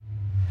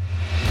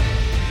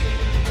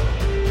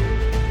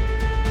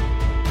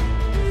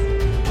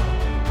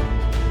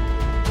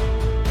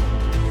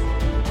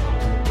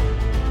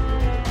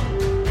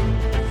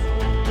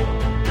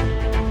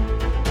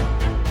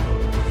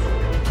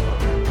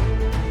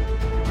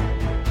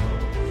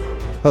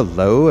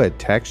Hello,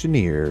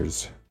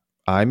 Attactioneers.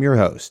 I'm your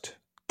host,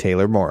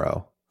 Taylor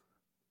Morrow.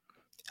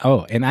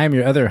 Oh, and I'm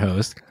your other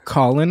host,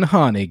 Colin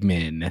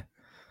Honigman.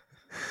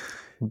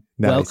 Nice.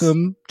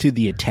 Welcome to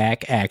the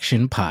Attack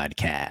Action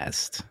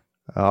Podcast.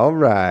 All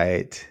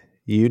right.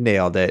 You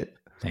nailed it.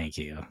 Thank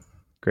you.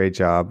 Great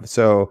job.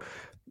 So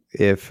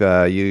if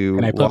you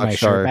Can I put my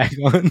shirt back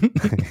on?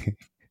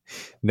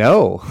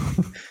 No.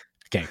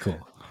 Okay, cool.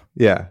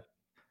 Yeah,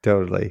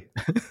 totally.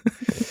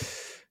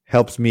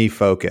 Helps me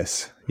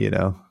focus,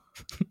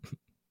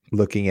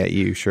 looking at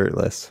you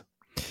shirtless.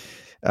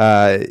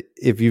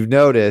 If you've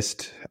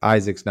noticed,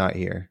 Isaac's not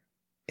here.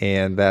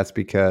 And that's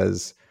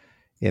because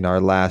in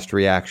our last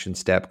reaction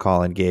step,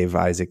 Colin gave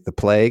Isaac the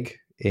plague,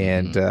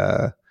 and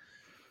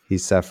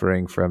he's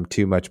suffering from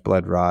too much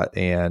blood rot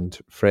and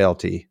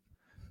frailty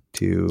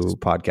to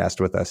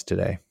podcast with us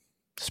today.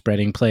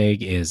 Spreading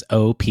plague is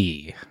OP.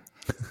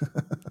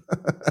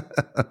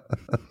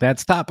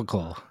 That's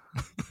topical.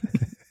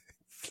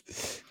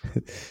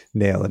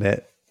 Nailing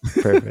it.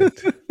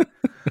 Perfect.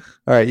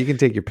 All right, you can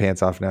take your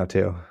pants off now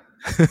too.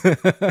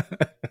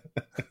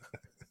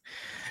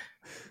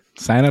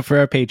 Sign up for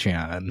our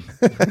Patreon.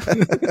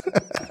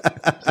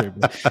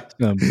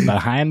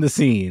 Behind the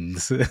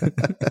scenes.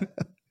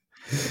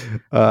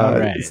 All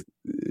right.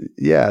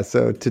 Yeah,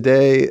 so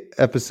today,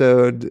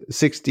 episode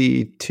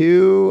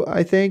 62,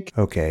 I think.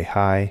 Okay,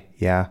 hi.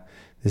 Yeah,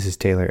 this is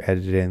Taylor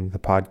editing the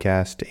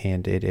podcast,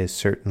 and it is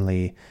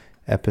certainly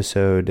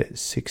episode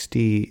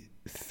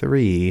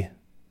 63,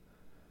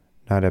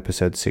 not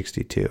episode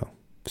 62.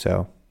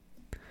 So,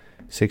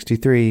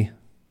 63,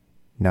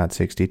 not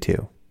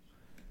 62.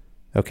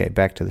 Okay,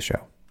 back to the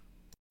show.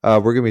 We're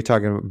going to be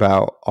talking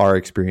about our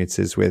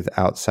experiences with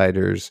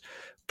Outsiders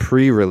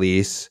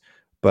pre-release.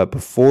 But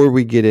before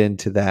we get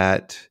into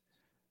that,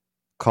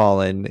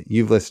 Colin,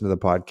 you've listened to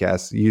the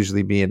podcast.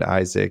 Usually me and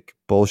Isaac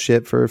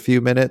bullshit for a few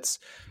minutes.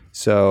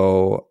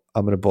 So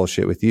I'm going to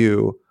bullshit with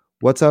you.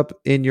 What's up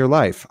in your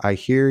life? I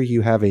hear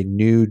you have a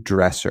new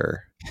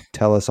dresser.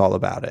 Tell us all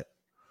about it.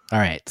 All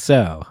right.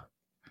 So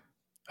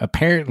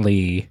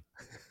apparently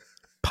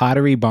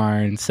Pottery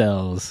Barn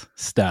sells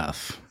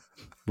stuff,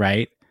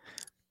 right?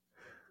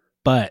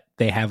 But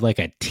they have like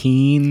a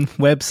teen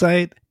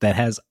website that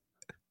has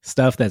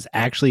stuff that's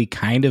actually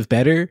kind of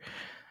better.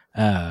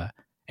 And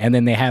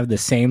then they have the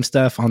same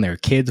stuff on their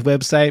kids'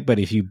 website, but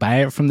if you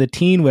buy it from the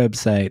teen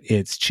website,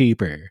 it's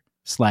cheaper,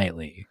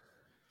 slightly.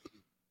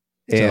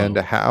 And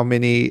so, how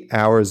many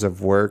hours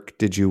of work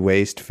did you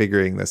waste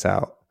figuring this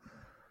out?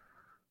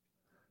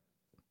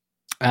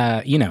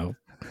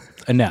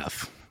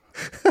 Enough.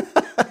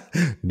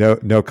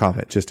 No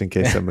comment, just in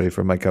case somebody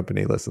from my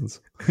company listens.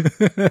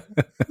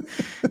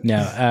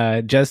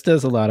 No, Jess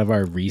does a lot of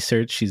our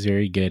research. She's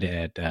very good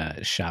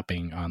at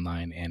shopping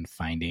online and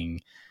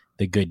finding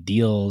the good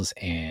deals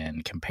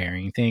and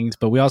comparing things.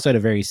 But we also had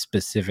a very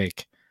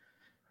specific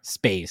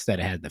space that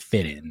it had to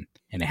fit in,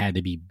 and it had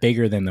to be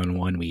bigger than the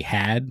one we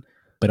had,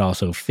 but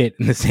also fit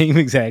in the same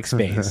exact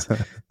space.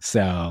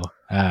 So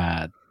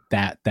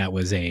that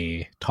was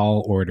a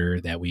tall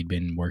order that we'd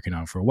been working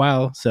on for a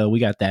while. So we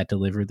got that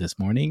delivered this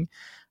morning.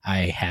 I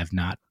have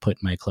not put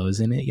my clothes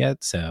in it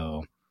yet,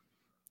 so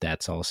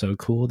that's also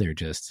cool. They're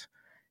just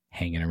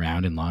hanging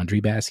around in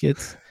laundry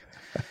baskets.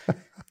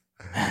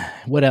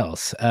 What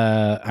else?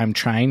 I'm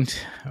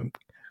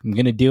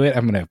going to do it.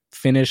 I'm going to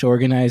finish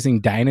organizing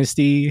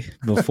Dynasty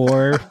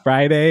before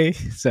Friday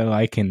so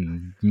I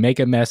can make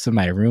a mess of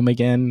my room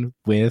again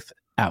with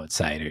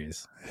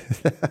Outsiders.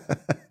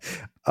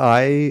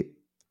 I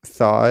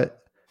thought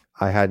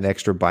I had an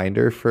extra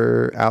binder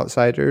for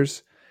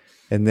Outsiders,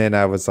 and then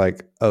I was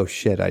like, oh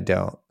shit, I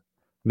don't.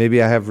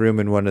 Maybe I have room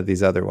in one of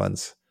these other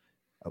ones.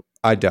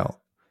 I don't.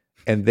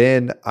 And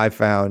then I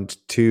found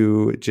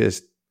 2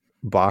 just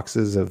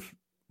boxes of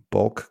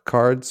bulk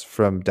cards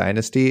from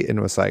Dynasty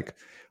and was like,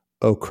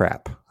 oh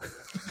crap.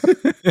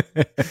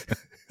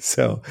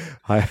 So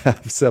I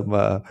have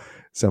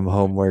some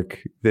homework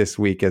this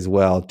week as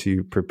well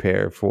to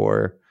prepare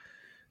for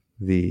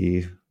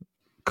the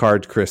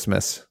card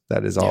Christmas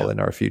that is all in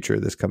our future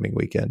this coming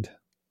weekend.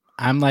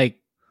 I'm like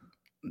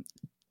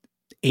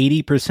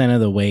 80%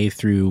 of the way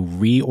through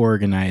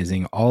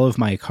reorganizing all of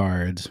my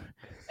cards,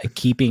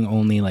 keeping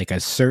only like a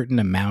certain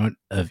amount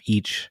of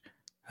each,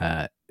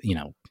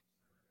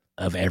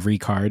 of every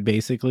card,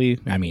 basically.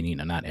 I mean,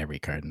 not every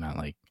card, not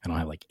like I don't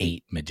have like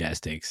 8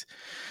 Majestics,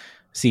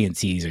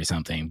 CNCs or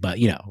something, but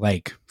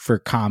like for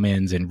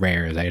commons and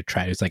rares,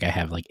 it's like I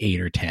have like 8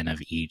 or 10 of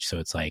each. So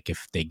it's like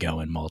if they go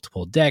in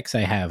multiple decks,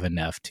 I have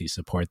enough to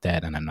support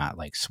that, and I'm not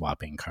like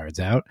swapping cards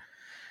out.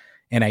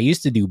 And I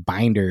used to do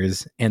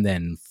binders and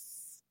then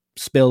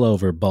spill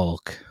over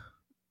bulk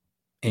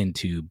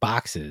into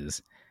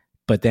boxes.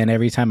 But then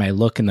every time I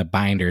look in the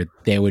binder,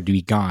 they would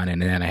be gone.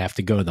 And then I have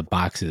to go to the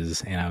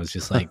boxes. And I was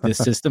just like, this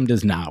system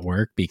does not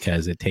work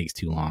because it takes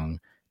too long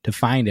to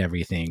find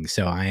everything.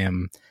 So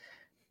I'm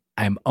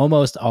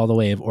almost all the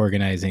way of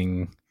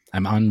organizing.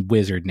 I'm on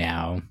Wizard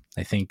now.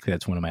 I think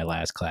that's one of my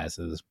last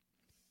classes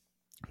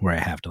where I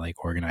have to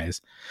like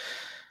organize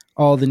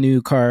all the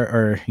new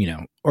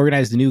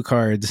organize the new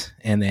cards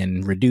and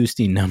then reduce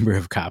the number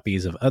of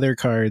copies of other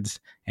cards.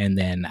 And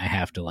then I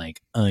have to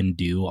like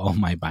undo all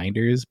my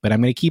binders, but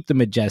I'm going to keep the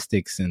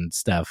Majestics and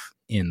stuff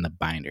in the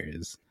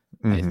binders,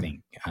 I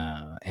think.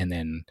 And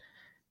then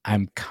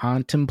I'm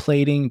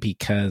contemplating,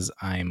 because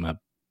I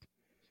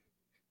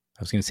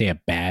was going to say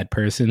a bad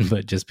person,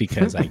 but just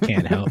because I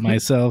can't help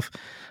myself,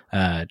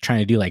 trying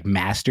to do like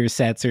master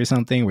sets or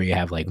something where you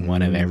have like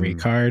one of every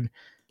card.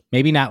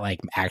 Maybe not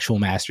like actual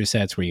master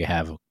sets where you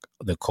have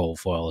the cold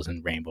foils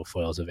and rainbow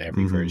foils of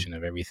every version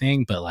of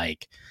everything, but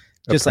like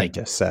just Apprentice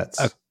like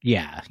sets.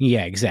 Yeah,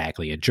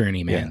 exactly. A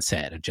journeyman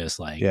set of just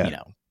like,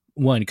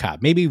 one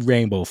cop, maybe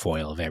rainbow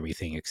foil of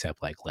everything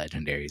except like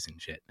legendaries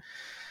and shit.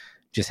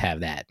 Just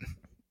have that,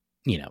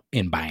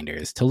 in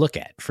binders to look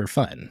at for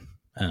fun.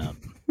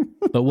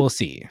 But we'll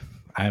see.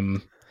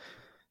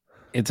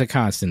 It's a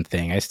constant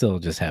thing. I still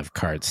just have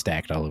cards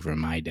stacked all over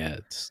my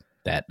desk,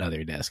 that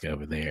other desk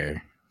over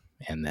there.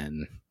 And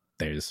then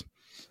there's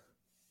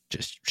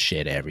just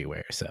shit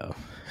everywhere. So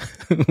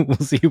we'll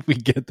see if we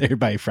get there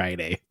by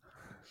Friday.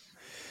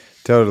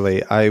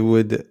 Totally.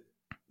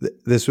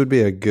 This would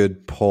be a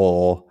good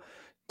poll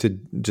to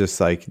just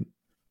like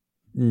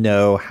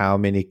know how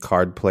many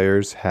card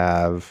players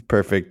have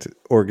perfect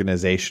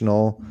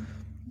organizational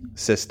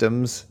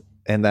systems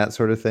and that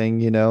sort of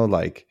thing,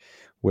 like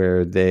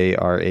where they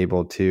are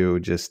able to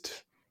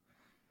just,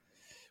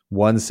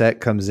 one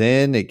set comes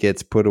in, it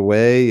gets put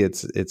away,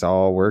 it's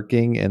all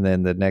working, and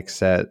then the next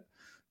set,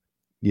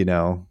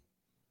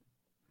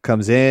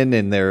 comes in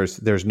and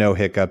there's no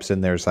hiccups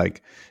and there's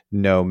like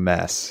no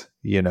mess,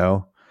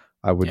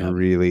 I would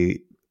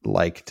really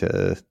like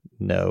to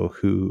know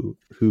who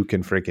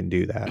can freaking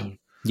do that.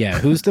 Yeah,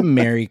 who's the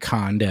Mary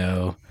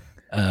Kondo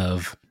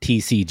of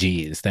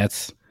TCGs?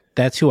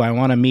 That's who I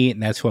want to meet,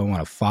 and that's who I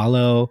want to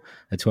follow.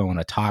 That's who I want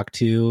to talk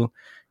to,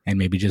 and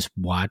maybe just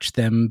watch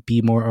them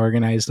be more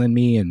organized than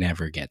me and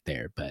never get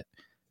there. But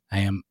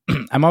I'm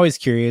always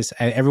curious.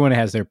 Everyone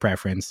has their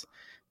preference.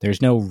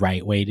 There's no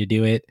right way to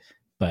do it.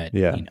 But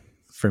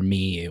for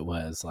me, it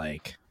was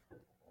like,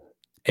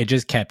 it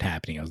just kept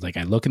happening. I was like,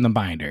 I look in the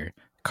binder,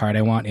 card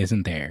I want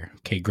isn't there.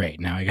 Okay, great.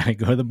 Now I got to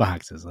go to the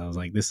boxes. I was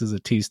like, this is a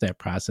 2-step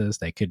process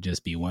that could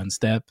just be 1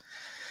 step.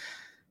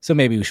 So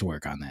maybe we should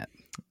work on that.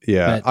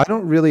 Yeah, but I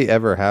don't really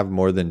ever have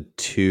more than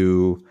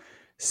 2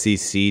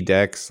 CC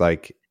decks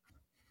like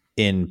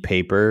in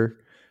paper,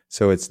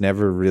 so it's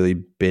never really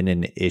been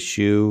an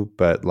issue.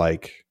 But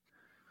like,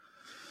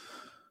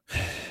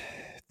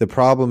 the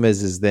problem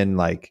is then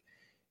like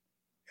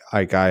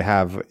I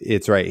have,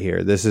 it's right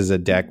here. This is a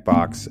deck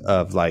box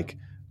of like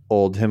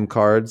Oldhim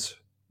cards.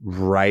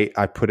 Right,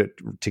 I put it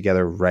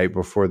together right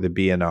before the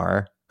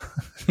BNR,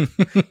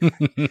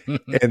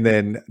 and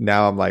then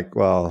now I'm like,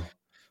 well,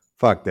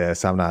 fuck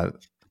this. I'm not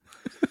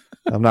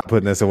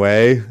putting this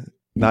away.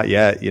 Not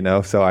yet,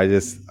 so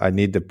I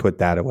need to put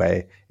that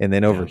away. And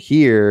then over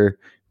here,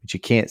 which you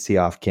can't see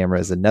off camera,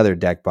 is another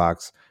deck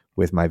box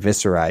with my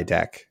Viserai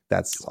deck.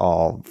 That's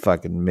all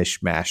fucking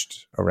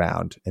mishmashed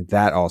around. And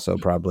that also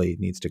probably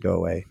needs to go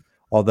away.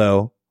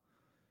 Although,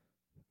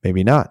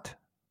 maybe not.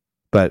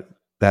 But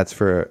that's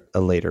for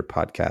a later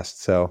podcast.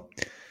 So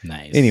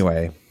nice.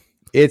 Anyway,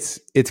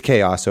 it's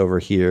chaos over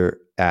here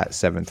at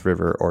 7th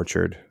River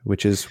Orchard,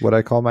 which is what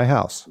I call my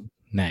house.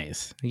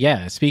 Nice.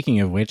 Yeah. Speaking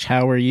of which,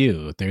 how are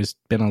you? There's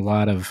been a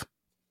lot of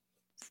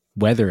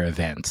weather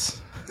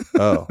events.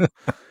 Oh,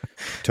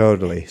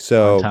 totally.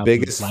 So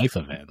biggest life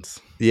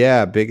events.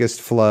 Yeah.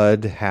 Biggest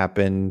flood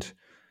happened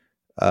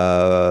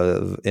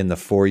in the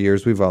 4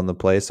 years we've owned the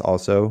place.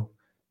 Also,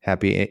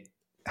 happy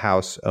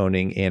house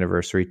owning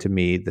anniversary to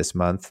me this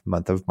month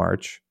of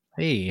March.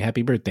 Hey,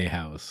 happy birthday,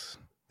 house.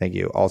 Thank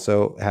you.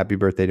 Also, happy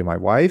birthday to my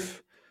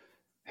wife.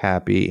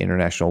 Happy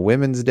International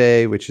Women's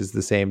Day, which is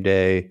the same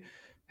day.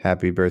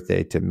 Happy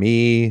birthday to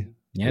me.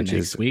 Yeah,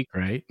 next week,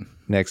 right?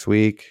 Next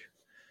week.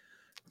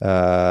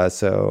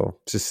 So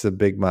just a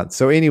big month.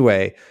 So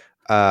anyway,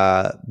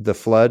 the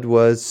flood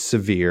was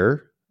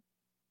severe.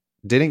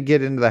 Didn't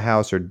get into the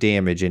house or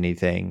damage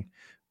anything,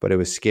 but it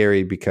was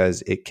scary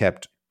because it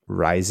kept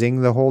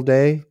rising the whole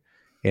day,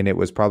 and it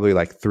was probably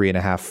like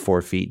 3.5,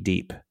 4 feet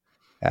deep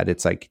at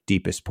its like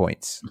deepest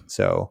points.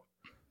 So,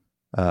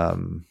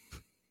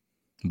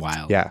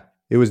 wow. Yeah,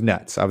 it was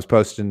nuts. I was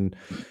posting.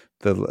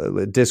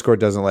 The Discord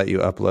doesn't let you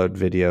upload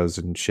videos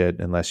and shit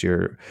unless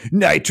you're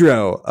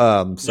Nitro.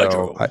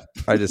 So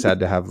I just had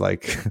to have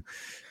like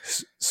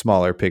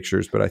smaller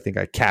pictures, but I think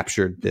I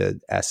captured the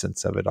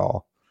essence of it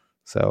all.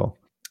 So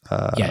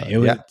it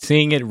was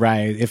seeing it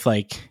rise. If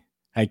like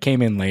I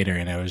came in later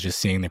and I was just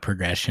seeing the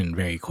progression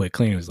very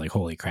quickly, and it was like,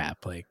 holy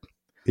crap! Like,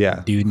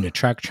 dude in a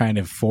truck trying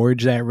to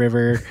forge that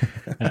river.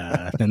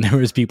 Then there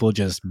was people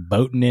just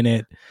boating in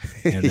it,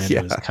 and then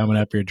it was coming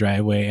up your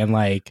driveway, and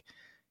like.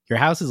 Your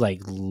house is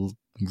like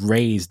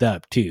raised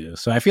up too.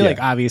 So I feel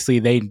like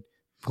obviously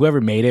whoever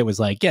made it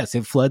was like, yes,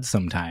 it floods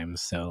sometimes.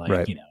 So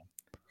like, it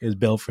was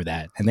built for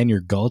that. And then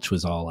your gulch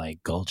was all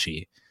like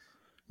gulchy,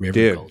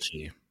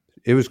 gulchy.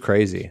 It was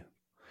crazy.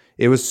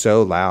 It was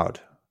so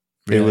loud.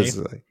 Really?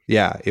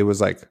 It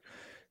was like,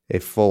 a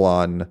full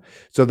on.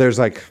 So there's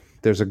a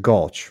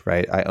gulch,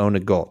 right? I own a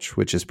gulch,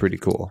 which is pretty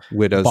cool.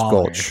 Widow's Baller.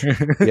 Gulch.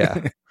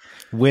 Yeah.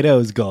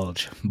 Widow's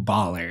Gulch.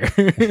 Baller.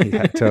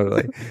 Yeah,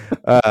 totally.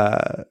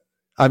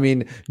 I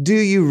mean, do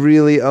you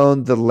really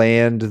own the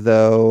land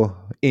though?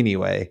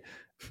 Anyway,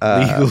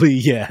 Legally,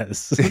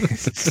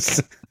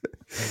 yes.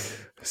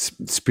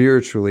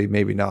 Spiritually,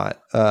 maybe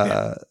not.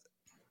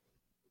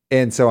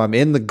 And so I'm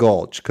in the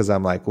gulch because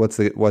I'm like,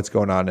 what's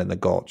going on in the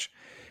gulch?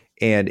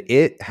 And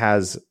it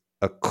has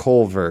a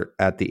culvert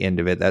at the end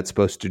of it that's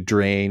supposed to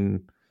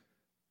drain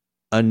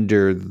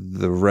under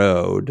the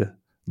road,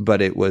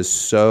 but it was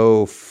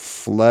so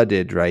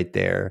flooded right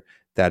there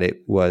that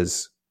it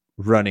was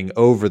running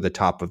over the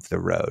top of the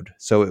road.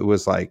 So it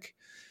was like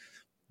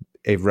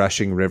a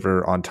rushing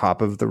river on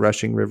top of the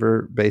rushing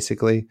river,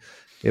 basically.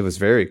 It was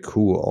very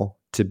cool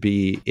to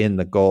be in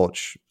the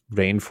gulch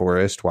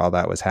rainforest while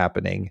that was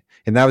happening.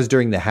 And that was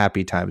during the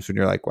happy times when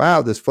you're like,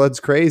 wow, this flood's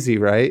crazy,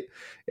 right?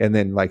 And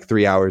then like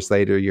 3 hours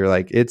later, you're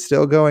like, it's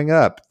still going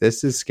up.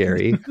 This is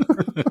scary.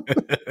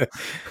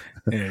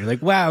 And you're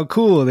like, wow,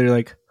 cool. They're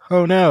like,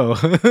 oh no.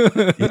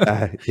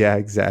 Yeah,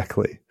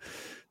 exactly.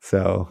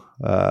 So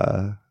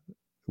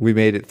we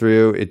made it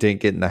through. It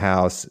didn't get in the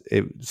house.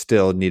 It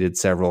still needed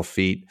several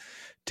feet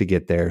to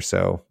get there.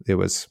 So it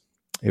was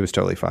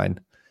totally fine.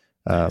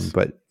 Nice.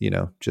 But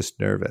just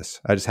nervous.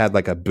 I just had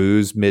like a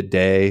booze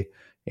midday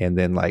and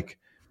then like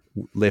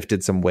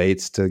lifted some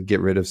weights to get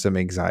rid of some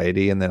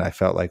anxiety. And then I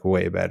felt like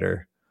way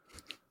better.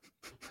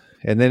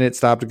 And then it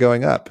stopped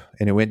going up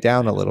and it went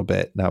down a little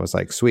bit. And I was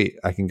like, sweet,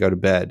 I can go to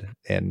bed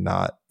and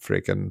not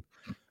freaking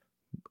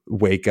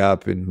wake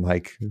up and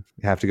like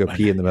have to go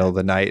pee in the middle of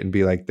the night and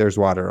be like, there's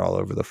water all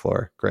over the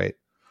floor. Great.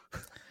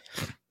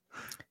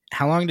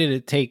 How long did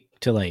it take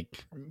to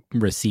like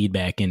recede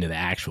back into the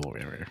actual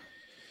river?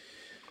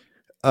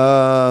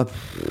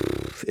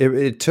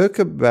 It took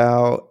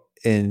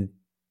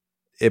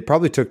it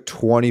probably took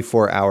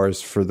 24 hours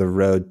for the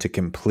road to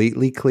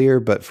completely clear,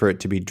 but for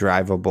it to be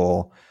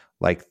drivable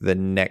like the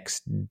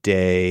next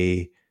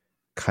day,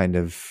 kind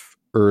of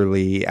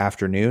early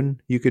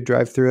afternoon, you could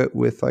drive through it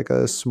with like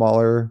a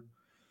smaller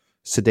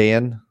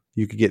sedan.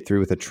 You could get through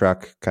with a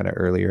truck kind of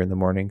earlier in the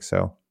morning.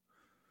 So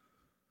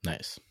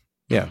nice.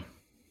 Yeah.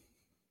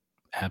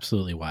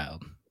 Absolutely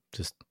wild.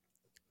 Just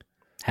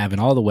having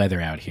all the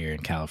weather out here in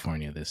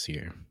California this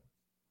year.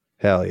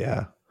 Hell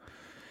yeah.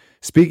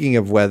 Speaking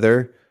of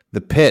weather,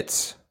 the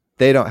pits,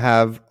 they don't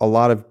have a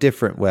lot of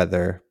different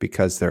weather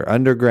because they're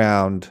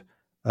underground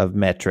of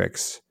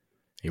metrics.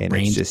 It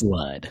rains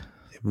blood.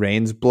 It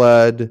rains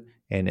blood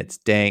and it's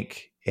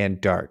dank and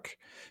dark.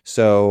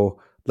 So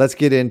let's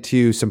get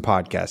into some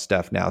podcast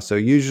stuff now. So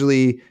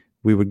usually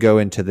we would go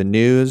into the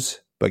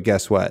news, but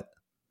guess what?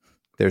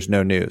 There's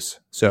no news.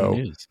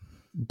 So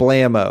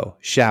blammo,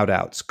 shout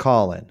outs,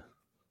 Colin.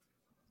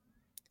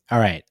 All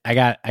right. I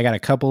got a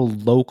couple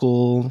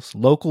locals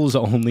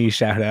only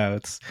shout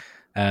outs.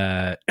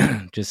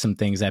 Just some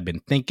things I've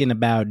been thinking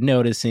about,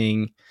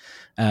 noticing.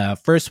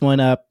 First one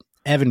up,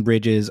 Evan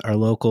Bridges, our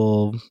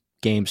local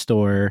game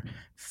store,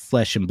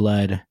 flesh and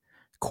blood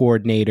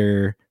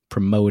coordinator,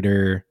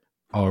 promoter,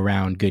 all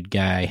around good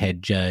guy,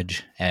 head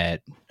judge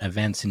at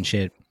events and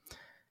shit.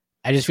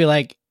 I just feel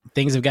like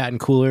things have gotten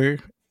cooler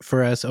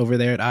for us over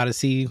there at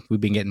Odyssey.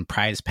 We've been getting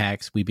prize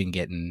packs. We've been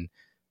getting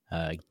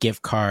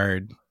gift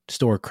card,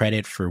 store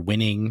credit for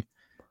winning.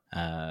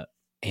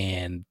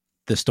 And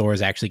the store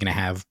is actually going to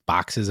have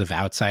boxes of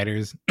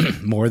Outsiders,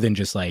 more than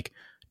just like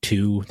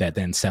 2 that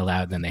then sell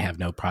out and then they have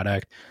no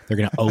product. They're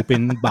going to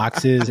open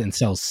boxes and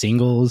sell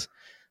singles.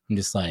 I'm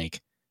just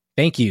like,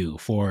 thank you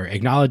for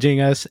acknowledging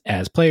us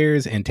as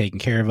players and taking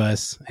care of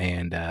us.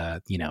 And,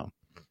 I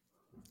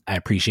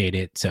appreciate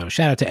it. So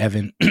shout out to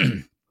Evan,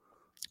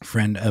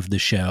 friend of the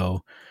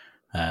show,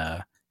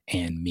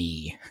 and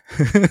me.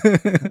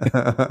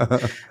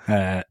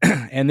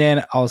 And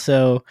then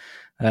also,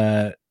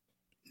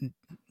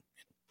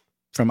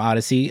 from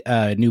Odyssey,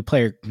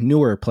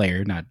 newer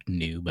player, not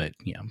new, but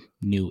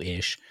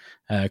new-ish.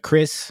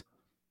 Chris,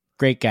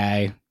 great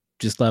guy.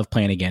 Just love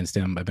playing against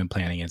him. I've been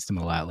playing against him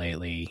a lot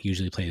lately.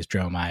 Usually plays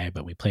Dromai,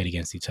 but we played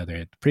against each other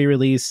at the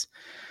pre-release.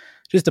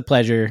 Just a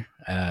pleasure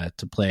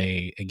to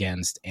play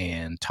against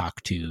and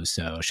talk to.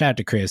 So shout out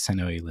to Chris. I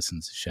know he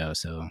listens to the show,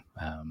 so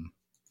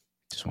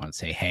just want to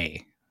say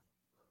hey.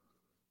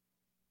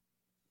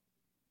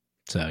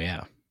 So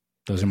yeah,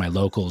 those are my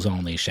locals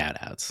only shout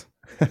outs.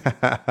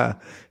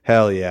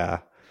 Hell yeah.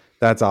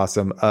 That's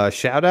awesome.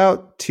 Shout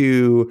out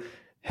to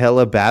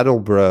Hella Battle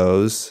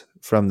Bros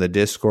from the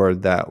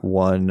Discord that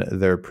won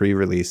their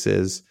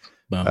pre-releases.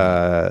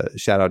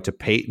 Shout out to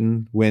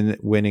Peyton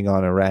winning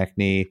on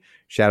Arachne.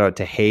 Shout out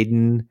to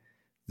Hayden,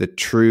 the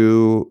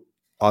true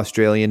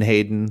Australian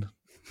Hayden,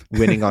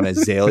 winning on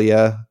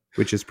Azalea,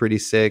 which is pretty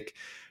sick.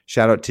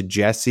 Shout out to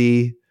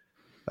Jesse,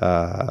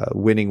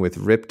 winning with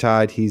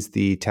Riptide. He's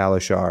the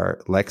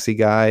Talishar Lexi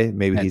guy.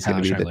 Maybe he's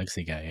going to be the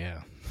Lexi guy,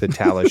 yeah. The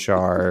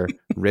Talishar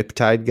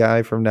Riptide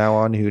guy from now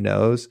on. Who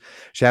knows?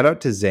 Shout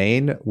out to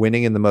Zane,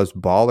 winning in the most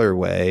baller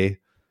way.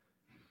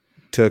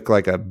 Took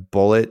like a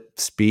bullet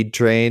speed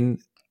train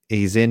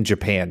he's in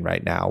Japan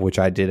right now, which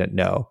I didn't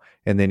know.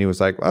 And then he was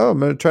like, "Oh, I'm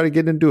going to try to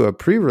get into a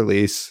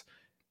pre-release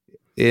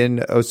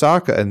in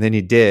Osaka," and then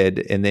he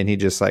did, and then he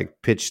just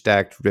like pitch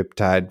stacked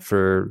Riptide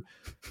for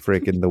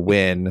freaking the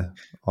win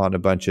on a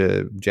bunch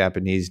of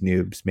Japanese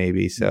noobs,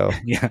 maybe. So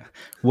yeah,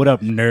 what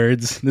up,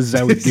 nerds? This is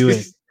how we do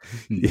it.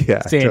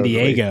 Yeah, San totally.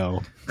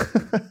 Diego.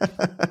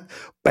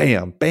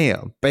 Bam,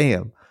 bam,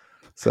 bam.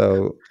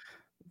 So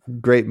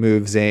great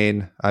move,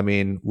 Zane. I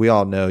mean, we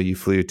all know you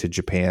flew to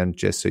Japan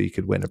just so you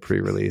could win a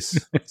pre-release.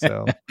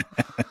 So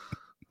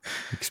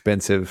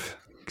expensive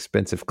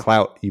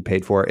clout you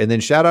paid for. And then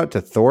shout out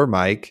to Thor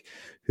Mike,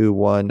 who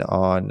won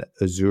on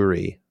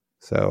Azuri.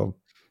 So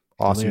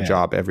awesome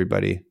job,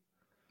 everybody.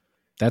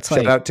 That's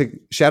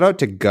shout out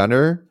to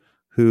Gunner,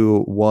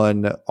 who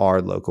won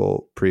our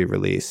local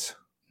pre-release.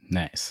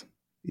 Nice.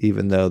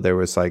 Even though there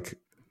was like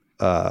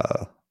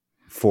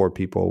 4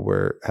 people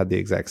had the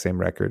exact same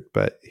record,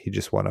 but he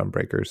just won on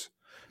breakers,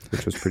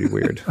 which was pretty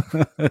weird.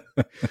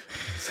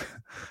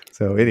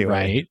 So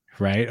anyway.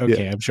 Right.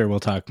 Okay. Yeah. I'm sure we'll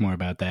talk more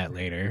about that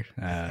later.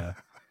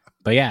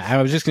 But yeah,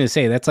 I was just going to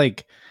say that's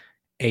like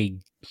a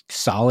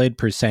solid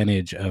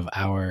percentage of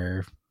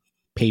our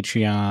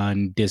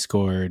Patreon,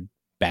 Discord,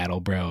 Battle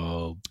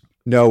Bro.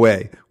 No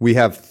way. We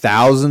have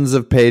thousands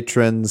of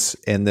patrons,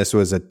 and this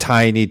was a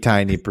tiny,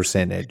 tiny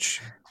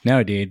percentage.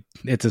 No, dude.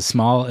 It's a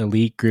small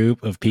elite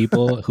group of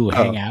people who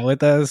hang out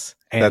with us,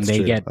 and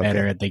they get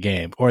better at the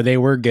game. Or they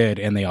were good,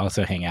 and they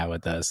also hang out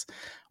with us.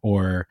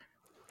 Or,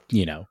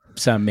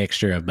 some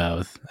mixture of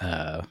both.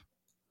 It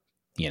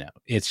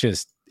was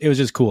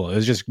just cool. It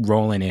was just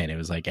rolling in. It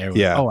was like,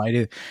 everyone, I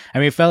did. I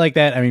mean, it felt like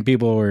that. I mean,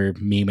 people were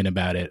memeing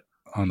about it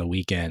on the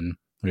weekend.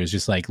 It was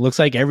just like, looks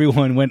like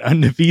everyone went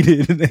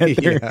undefeated at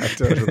their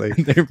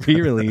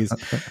pre-release.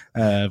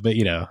 But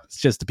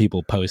it's just the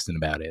people posting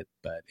about it.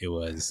 But it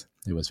was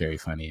very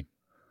funny.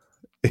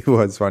 It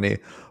was funny,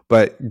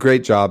 but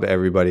great job,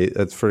 everybody.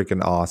 That's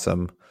freaking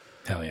awesome.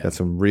 Hell yeah. Got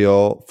some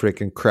real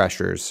freaking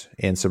crushers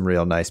and some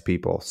real nice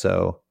people.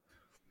 So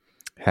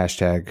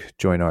 #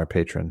 join our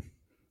patron.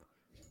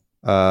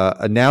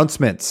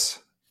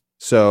 Announcements.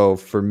 So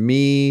for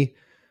me,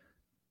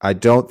 I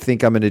don't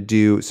think I'm going to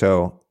do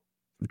so.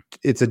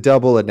 It's a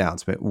double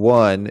announcement.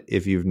 One,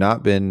 if you've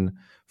not been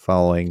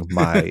following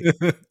my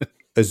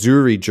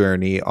Azuri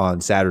journey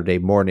on Saturday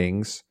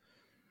mornings,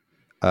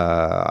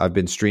 I've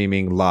been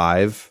streaming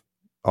live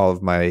all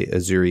of my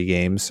Azuri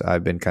games.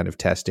 I've been kind of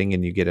testing,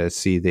 and you get to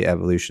see the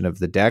evolution of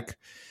the deck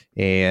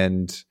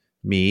and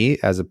me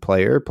as a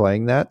player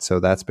playing that. So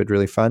that's been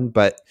really fun,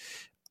 but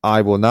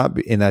I will not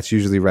be, and that's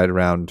usually right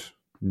around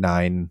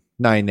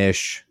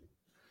 9-ish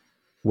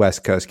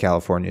West Coast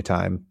California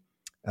time.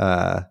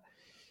 And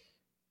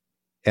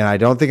I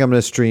don't think I'm going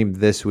to stream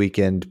this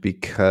weekend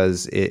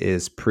because it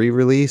is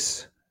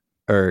re-release.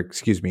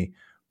 Release.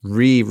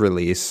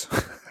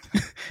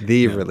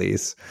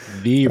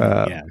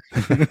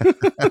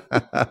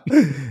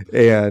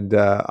 And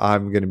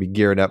I'm going to be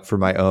gearing up for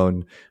my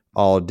own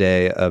all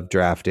day of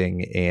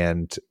drafting,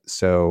 and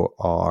so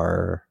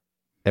are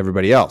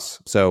everybody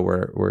else. So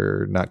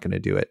we're not going to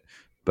do it,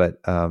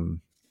 but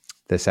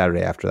the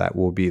Saturday after that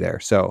we'll be there.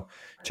 So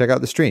check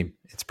out the stream.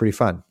 It's pretty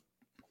fun.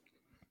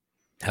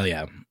 Hell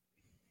yeah.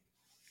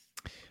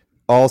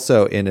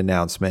 Also in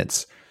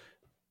announcements.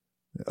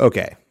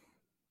 Okay.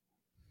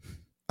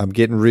 I'm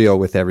getting real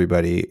with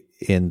everybody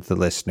in the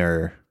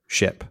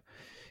listenership.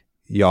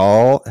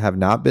 Y'all have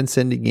not been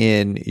sending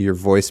in your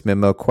voice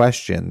memo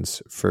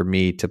questions for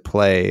me to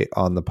play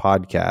on the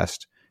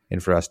podcast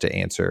and for us to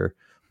answer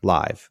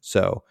live.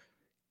 So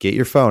get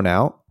your phone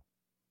out,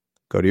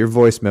 go to your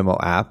voice memo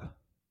app,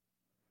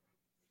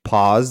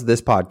 pause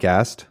this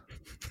podcast,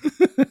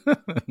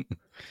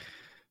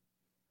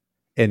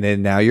 and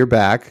then now you're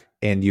back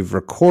and you've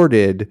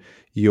recorded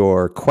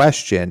your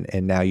question,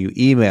 and now you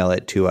email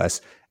it to us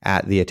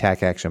at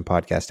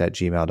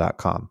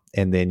theattackactionpodcast@gmail.com,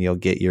 and then you'll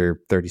get your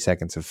 30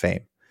 seconds of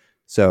fame.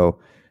 So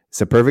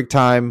it's a perfect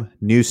time,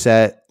 new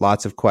set,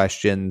 lots of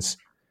questions.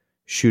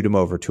 Shoot them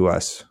over to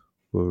us.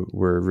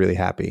 We're really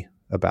happy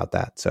about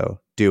that. So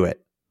do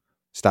it.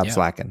 Stop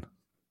slacking.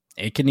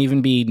 It can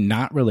even be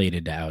not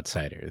related to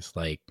Outsiders,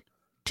 like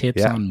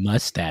tips on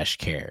mustache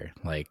care.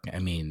 Like, I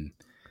mean,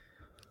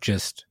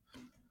 just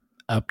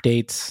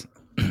updates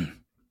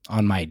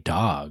on my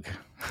dog.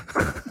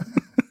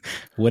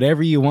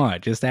 Whatever you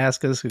want, just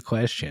ask us a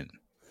question.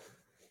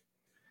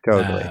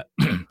 Totally.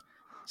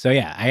 So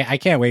yeah, I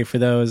can't wait for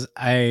those.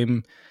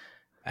 I've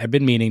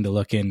been meaning to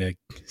look into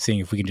seeing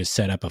if we can just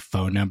set up a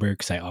phone number,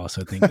 because I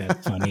also think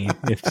that's funny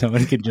if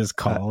someone can just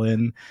call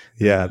in.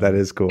 Yeah, that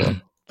is cool.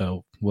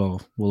 So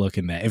we'll look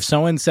in that. If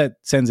someone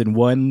sends in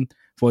one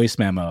voice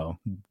memo,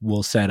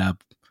 we'll set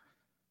up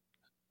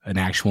an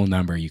actual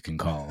number you can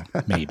call.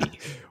 Maybe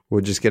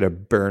we'll just get a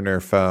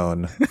burner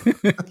phone.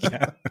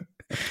 Yeah.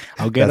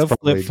 I'll get a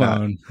flip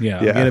phone.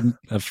 I'll get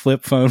a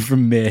flip phone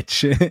from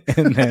Mitch,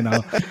 and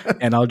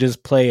then I'll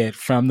just play it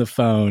from the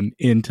phone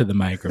into the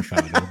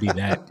microphone. It'll be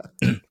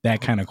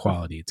that kind of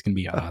quality. It's gonna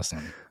be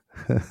awesome.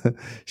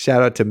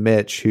 Shout out to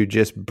Mitch, who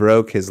just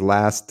broke his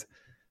last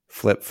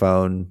flip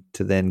phone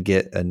to then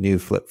get a new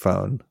flip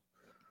phone.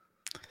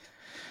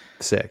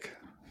 Sick.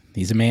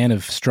 He's a man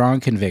of strong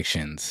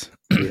convictions.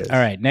 All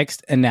right,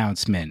 next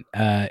announcement.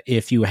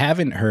 If you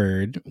haven't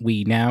heard,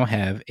 we now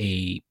have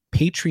a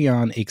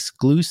Patreon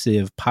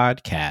exclusive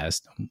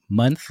podcast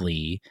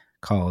monthly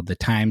called the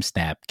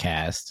Timestamp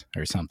Cast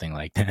or something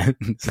like that.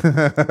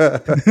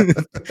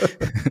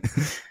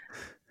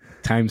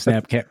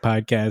 Timestamp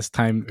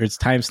podcast.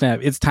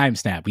 It's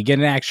Timestamp. We get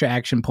an extra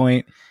action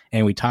point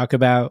and we talk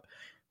about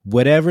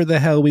whatever the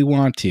hell we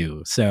want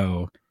to.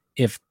 So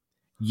if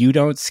you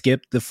don't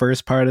skip the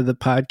first part of the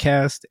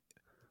podcast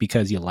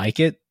because you like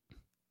it,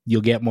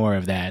 you'll get more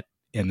of that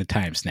in the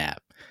Timestamp.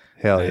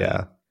 Hell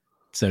yeah.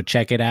 So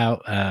check it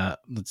out.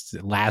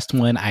 The last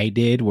one I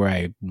did where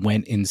I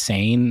went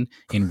insane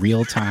in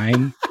real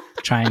time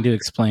trying to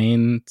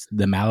explain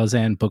the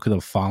Malazan Book of the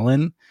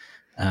Fallen.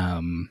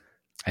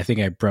 I think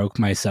I broke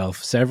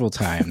myself several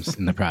times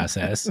in the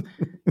process,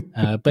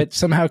 but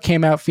somehow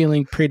came out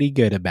feeling pretty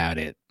good about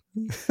it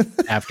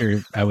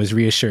after I was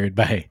reassured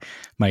by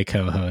my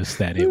co-host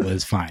that it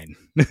was fine.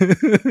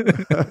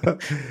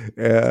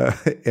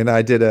 And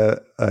I did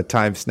a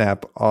time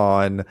snap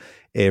on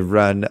a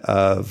run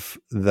of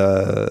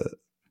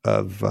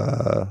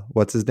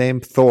what's his name?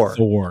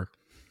 Thor,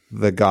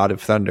 the god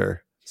of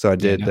thunder. So I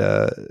did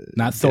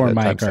not Thor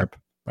Mike,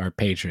 our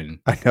patron.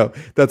 I know,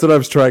 that's what I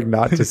was trying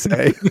not to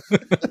say.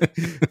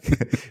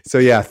 So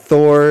yeah,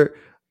 Thor,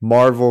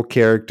 Marvel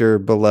character,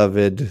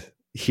 beloved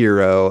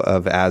hero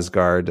of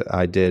Asgard.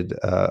 I did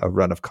a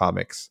run of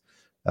comics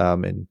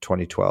in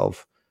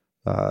 2012.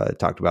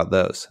 Talked about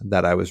those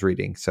that I was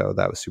reading, so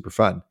that was super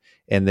fun.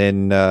 And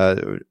then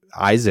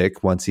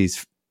Isaac, once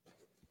he's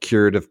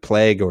cured of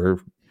plague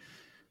or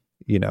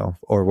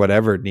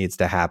whatever needs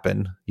to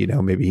happen,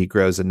 maybe he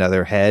grows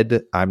another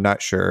head. I'm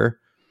not sure,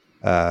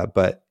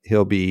 but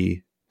he'll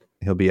be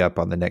up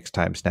on the next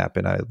time snap,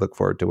 and I look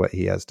forward to what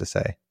he has to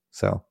say.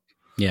 So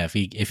yeah, if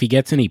he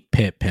gets any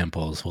pit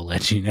pimples, we'll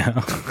let you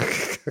know.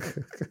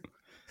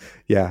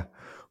 Yeah,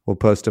 we'll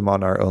post him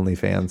on our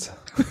OnlyFans.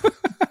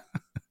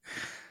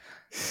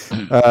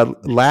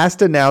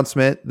 Last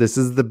announcement. This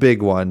is the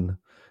big one.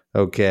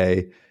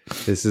 Okay.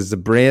 This is a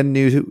brand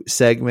new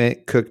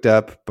segment cooked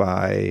up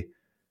by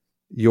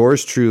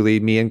yours truly,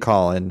 me and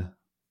Colin.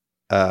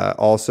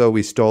 Also,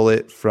 we stole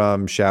it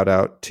from, shout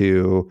out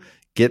to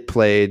Get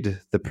Played,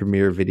 the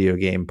premier video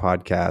game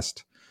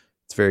podcast.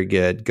 It's very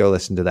good. Go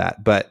listen to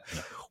that. But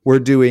we're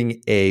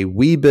doing a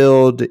We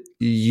Build,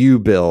 You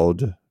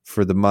Build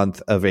for the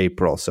month of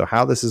April. So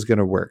how this is going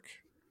to work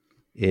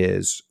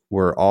is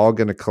we're all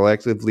going to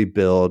collectively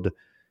build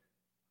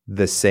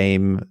the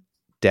same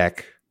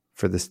deck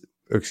for this.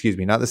 Excuse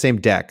me, not the same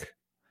deck,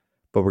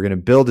 but we're going to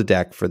build a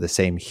deck for the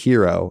same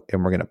hero,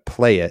 and we're going to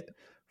play it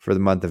for the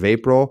month of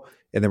April.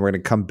 And then we're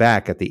going to come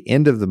back at the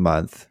end of the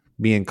month,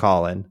 me and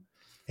Colin,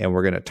 and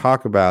we're going to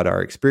talk about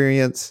our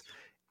experience,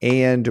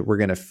 and we're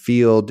going to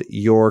field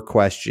your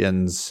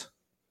questions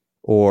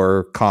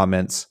or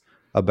comments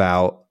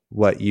about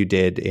what you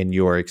did in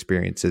your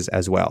experiences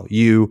as well.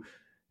 You,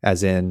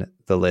 as in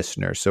the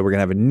listener. So we're going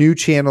to have a new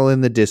channel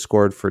in the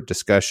Discord for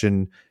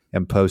discussion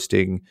and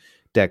posting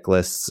deck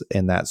lists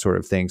and that sort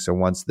of thing. So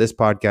once this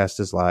podcast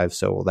is live,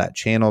 so will that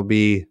channel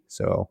be.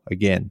 So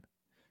again,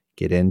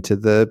 get into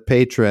the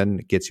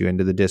Patreon, gets you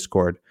into the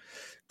Discord.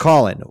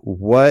 Colin,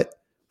 what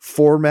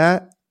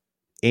format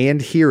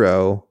and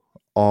hero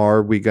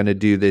are we going to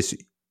do this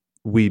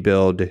We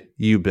Build,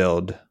 You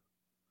Build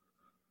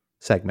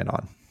segment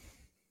on?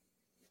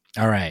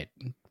 All right.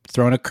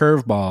 Throwing a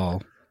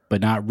curveball, but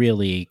not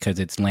really, because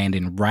it's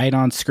landing right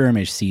on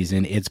skirmish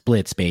season. It's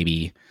Blitz,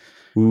 baby.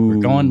 Ooh.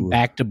 We're going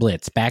back to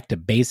Blitz, back to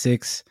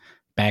basics,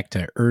 back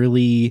to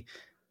early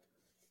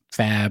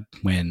Fab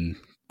when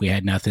we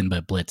had nothing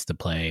but Blitz to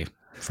play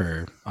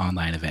for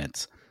online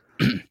events.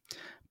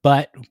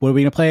 But what are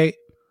we going to play?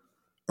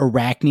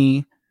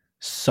 Arachne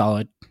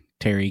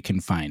Solitary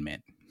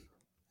Confinement.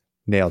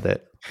 Nailed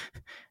it.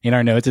 In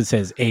our notes, it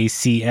says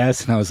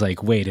ACS, and I was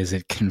like, wait, is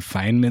it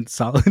Confinement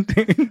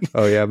Solitary?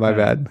 Oh, yeah, my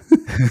bad.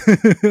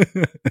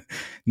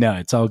 No,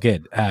 it's all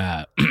good.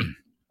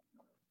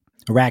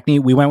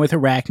 Arachne, we went with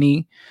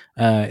Arachne,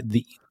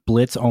 the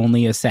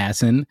Blitz-only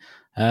assassin,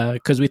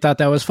 because we thought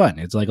that was fun.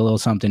 It's like a little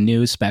something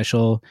new,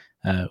 special.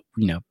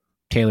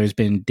 Taylor's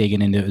been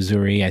digging into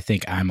Uzuri. I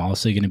think I'm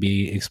also going to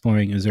be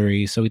exploring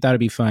Uzuri, so we thought it'd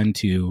be fun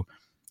to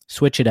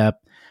switch it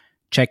up.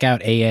 Check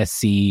out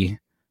ASC.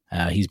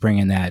 He's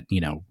bringing that,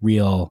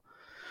 real,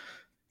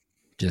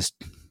 just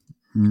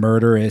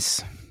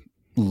murderous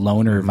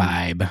loner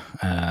vibe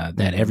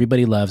that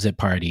everybody loves at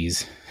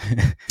parties.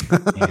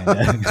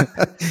 And,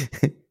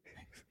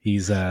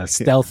 he's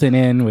stealthing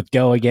in with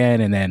Go Again,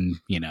 and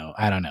then,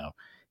 I don't know.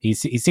 He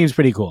seems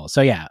pretty cool.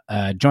 So yeah,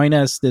 join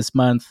us this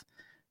month,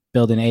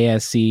 build an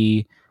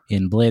ASC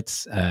in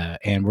Blitz,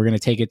 and we're going to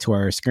take it to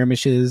our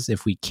skirmishes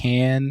if we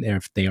can, or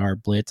if they are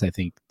Blitz. I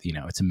think,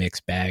 it's a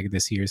mixed bag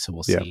this year, so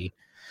we'll see.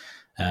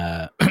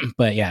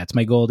 But yeah, it's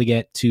my goal to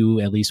get to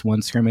at least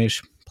one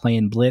skirmish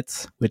playing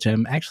Blitz, which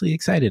I'm actually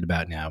excited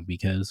about now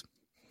because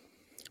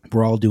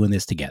we're all doing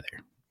this together.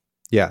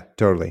 Yeah,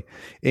 totally.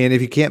 And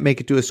if you can't make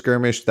it to a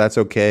skirmish, that's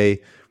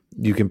okay.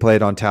 You can play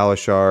it on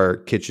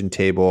Talishar, kitchen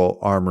table,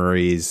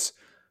 armories,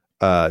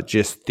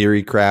 just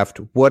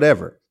theorycraft,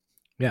 whatever.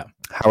 Yeah.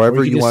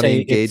 However you want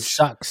to engage. It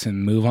sucks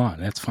and move on.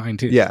 That's fine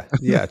too. Yeah,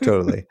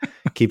 totally.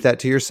 Keep that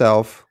to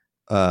yourself,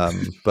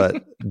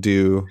 but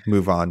do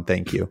move on.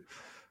 Thank you.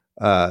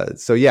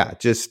 So yeah,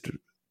 just,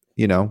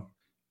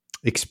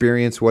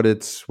 experience what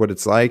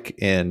it's like,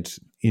 and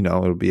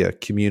it'll be a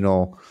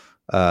communal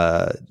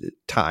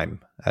time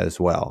as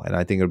well, and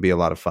I think it'll be a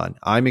lot of fun.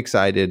 I'm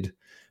excited.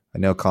 I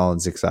know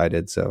Colin's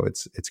excited, so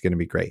it's going to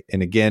be great.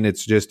 And again,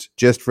 it's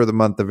just for the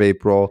month of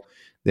April.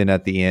 Then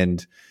at the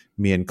end,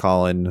 me and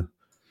Colin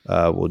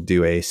will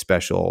do a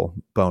special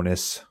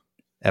bonus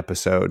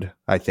episode,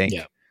 I think.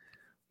 Yeah.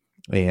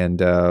 And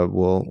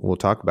we'll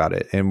talk about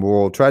it, and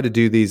we'll try to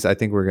do these. I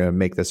think we're going to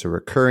make this a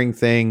recurring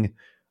thing.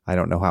 I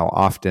don't know how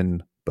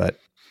often, but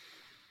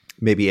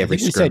maybe every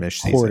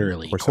skirmish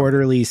season.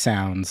 Quarterly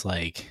sounds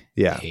like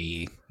Yeah.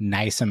 a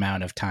nice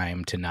amount of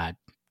time to not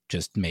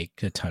just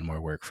make a ton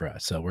more work for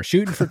us. So we're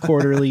shooting for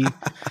quarterly.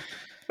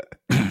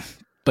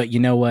 But you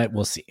know what?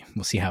 We'll see.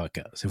 We'll see how it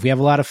goes. If we have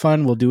a lot of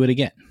fun, we'll do it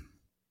again.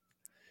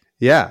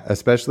 Yeah,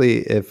 especially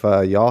if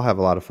y'all have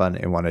a lot of fun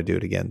and want to do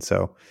it again.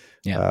 So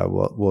yeah,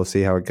 we'll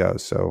see how it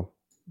goes. So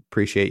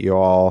appreciate you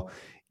all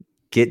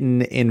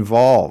getting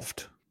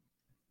involved.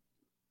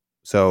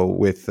 So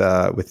with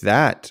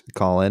that,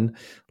 Colin,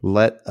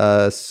 let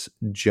us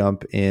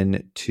jump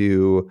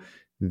into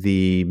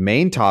the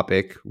main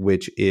topic,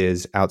 which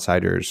is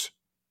Outsiders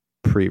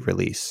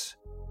pre-release.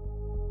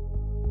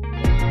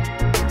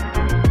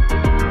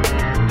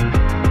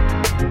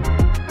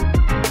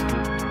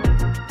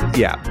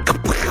 Yeah.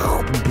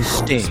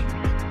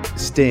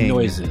 Sting.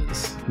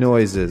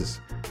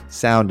 Noises.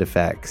 Sound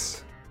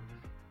effects.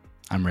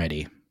 I'm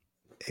ready.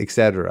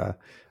 Etc.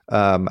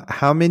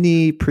 How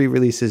many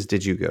pre-releases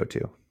did you go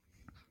to?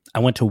 I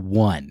went to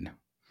one.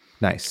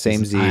 Nice.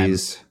 Same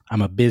Z's.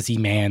 I'm a busy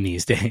man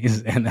these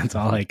days, and that's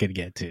all I could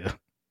get to.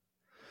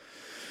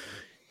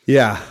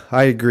 Yeah,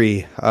 I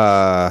agree.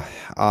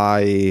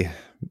 I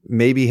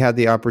maybe had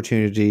the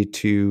opportunity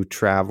to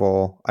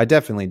travel. I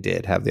definitely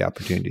did have the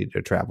opportunity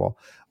to travel.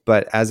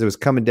 But as it was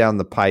coming down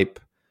the pipe,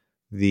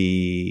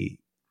 the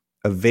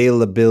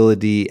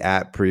availability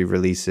at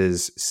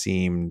pre-releases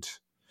seemed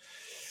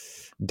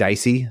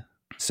dicey.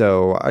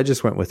 So I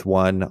just went with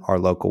one, our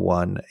local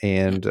one,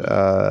 and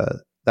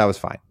that was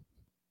fine.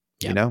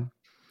 Yeah.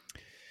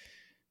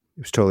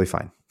 It was totally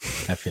fine.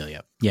 I feel you.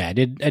 Yeah, I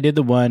did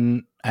the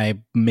one. I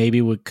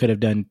maybe could have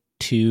done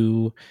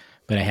two,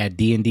 but I had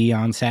D&D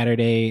on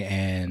Saturday,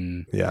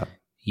 and yeah,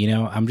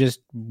 I'm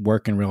just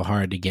working real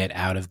hard to get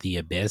out of the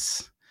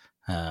abyss,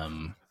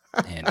 and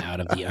out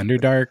of the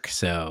Underdark.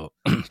 So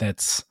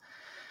that's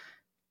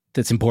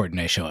important.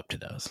 I show up to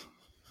those.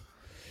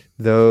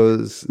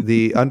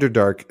 The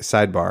Underdark,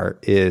 sidebar,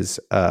 is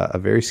a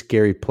very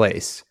scary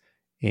place,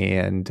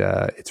 and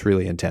it's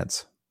really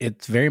intense.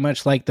 It's very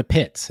much like the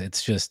pits.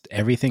 It's just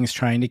everything's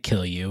trying to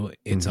kill you.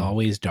 It's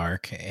always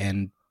dark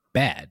and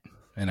bad.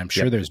 And I'm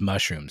sure there's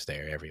mushrooms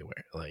there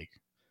everywhere. Like,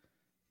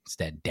 it's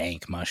that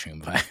dank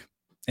mushroom vibe.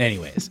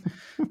 Anyways.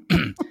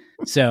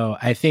 So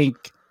I think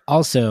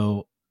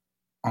also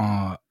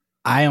I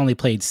only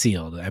played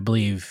sealed. I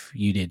believe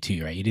you did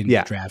too, right? You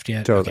didn't draft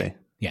yet? Totally. Okay.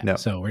 Yeah. No.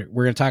 So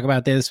we're going to talk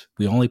about this.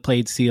 We only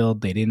played sealed.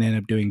 They didn't end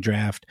up doing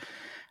draft.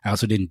 I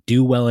also didn't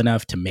do well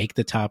enough to make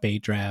the top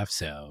 8 draft.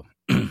 So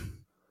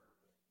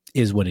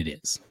is what it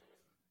is.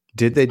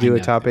 Did they do a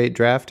top 8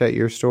 draft at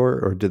your store,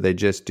 or did they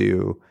just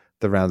do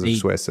the rounds of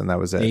Swiss and that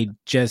was it? They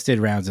just did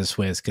rounds of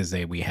Swiss because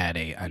we had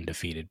a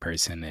undefeated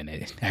person, and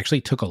it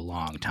actually took a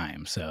long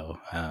time. So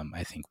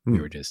I think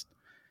we were just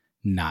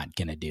not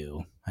going to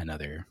do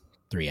another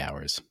 3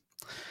 hours.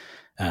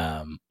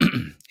 And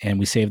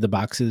we saved the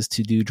boxes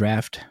to do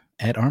draft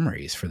at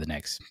Armories for the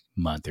next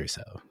month or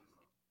so.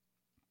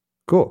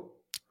 Cool.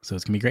 So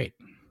it's going to be great.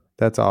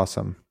 That's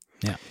awesome.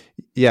 Yeah.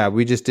 Yeah,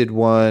 we just did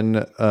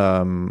one.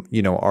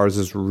 Ours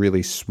is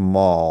really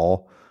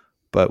small,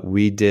 but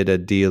we did a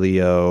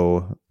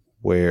dealio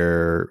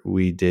where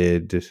we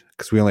did,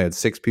 because we only had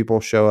 6 people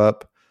show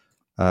up,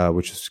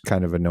 which is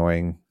kind of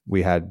annoying.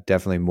 We had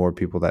definitely more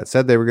people that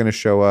said they were going to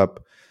show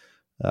up.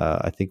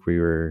 I think we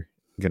were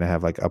going to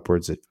have like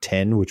upwards of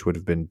 10, which would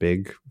have been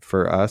big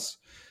for us.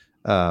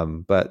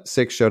 But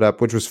 6 showed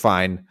up, which was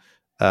fine.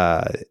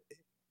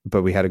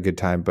 But we had a good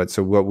time. But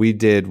so what we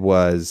did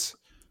was,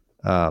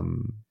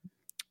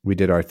 we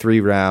did our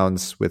 3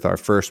 rounds with our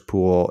first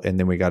pool, and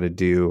then we got to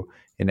do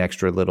an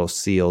extra little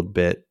sealed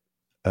bit,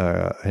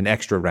 an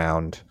extra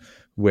round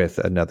with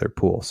another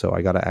pool. So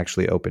I got to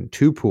actually open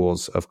 2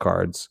 pools of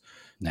cards,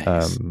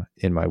 nice.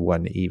 In my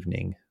one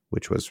evening,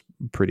 which was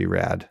pretty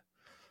rad.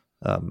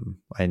 I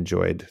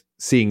enjoyed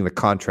seeing the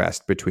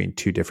contrast between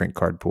 2 different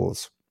card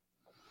pools.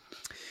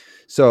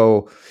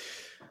 So,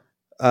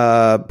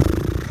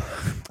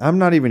 I'm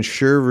not even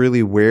sure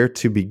really where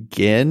to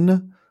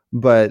begin,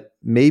 but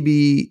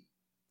maybe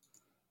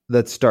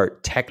let's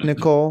start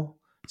technical.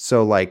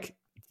 So like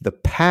the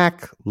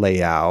pack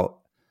layout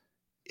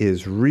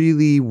is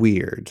really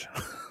weird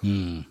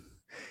Hmm.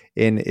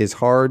 and is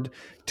hard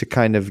to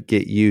kind of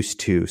get used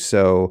to.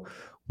 So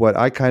what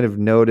I kind of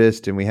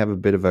noticed, and we have a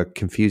bit of a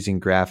confusing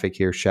graphic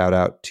here. Shout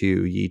out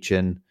to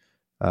Yichin.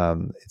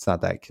 It's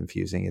not that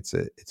confusing. It's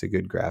a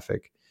good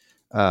graphic.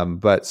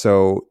 But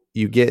so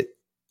you get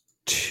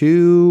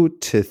 2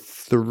 to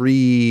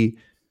 3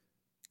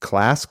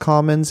 class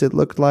commons, it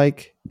looked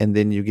like, and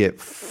then you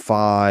get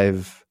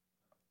 5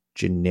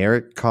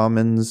 generic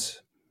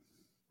commons,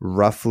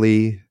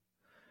 roughly,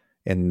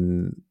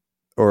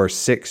 or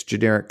 6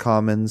 generic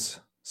commons,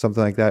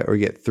 something like that, or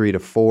you get 3 to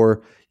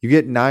 4. You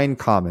get 9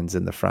 commons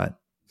in the front.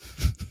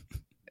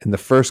 And the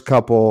first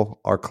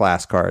couple are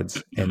class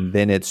cards, and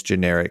then it's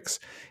generics.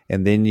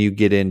 And then you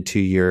get into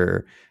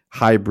your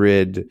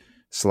hybrid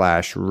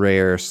 /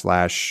 rare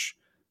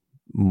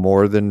 /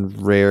 more than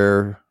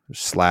rare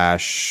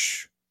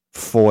 /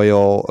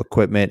 foil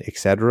equipment,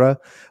 etc.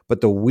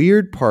 But the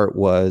weird part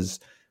was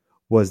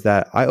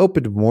that I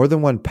opened more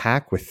than one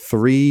pack with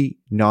 3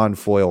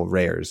 non-foil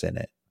rares in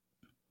it.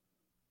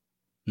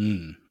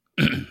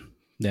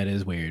 That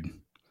is weird.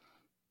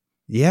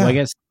 Yeah. Well, I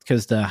guess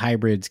because the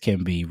hybrids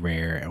can be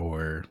rare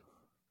or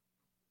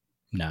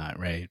not,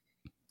 right?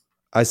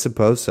 I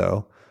suppose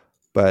so.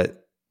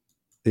 But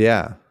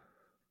yeah,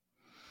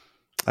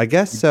 I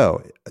guess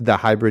so. The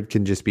hybrid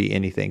can just be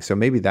anything. So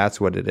maybe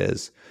that's what it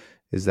is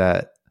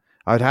that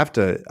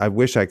I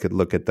wish I could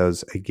look at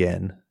those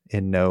again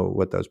and know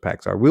what those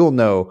packs are. We'll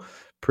know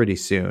pretty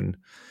soon.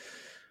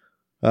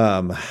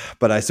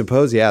 But I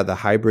suppose, yeah, the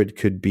hybrid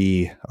could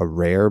be a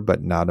rare,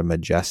 but not a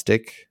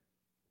majestic.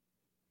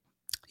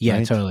 Yeah,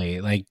 right?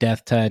 Totally. Like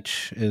Death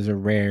Touch is a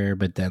rare,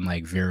 but then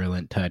like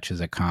Virulent Touch is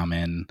a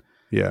common.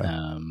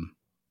 Yeah.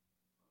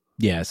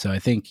 Yeah, so I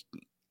think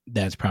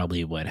that's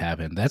probably what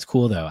happened. That's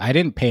cool though. I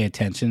didn't pay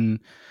attention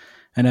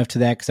enough to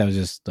that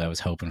because I was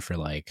hoping for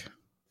like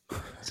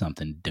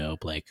something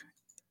dope, like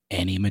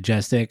any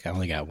majestic. I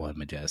only got one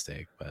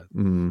majestic, but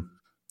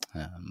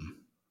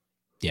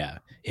yeah,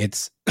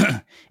 it's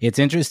it's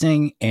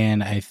interesting,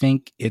 and I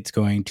think it's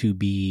going to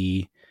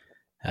be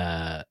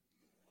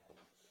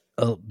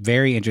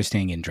very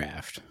interesting in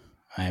draft.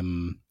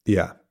 I'm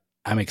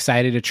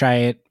excited to try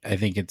it. I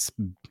think it's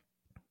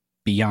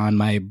beyond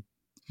my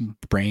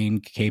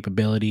brain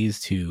capabilities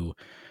to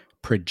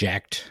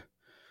project,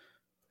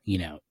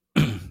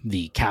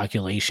 the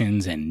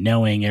calculations and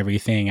knowing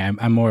everything.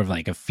 I'm more of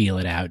like a feel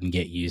it out and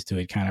get used to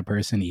it kind of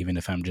person, even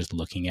if I'm just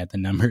looking at the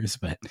numbers.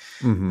 But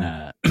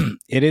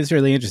it is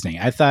really interesting.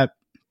 I thought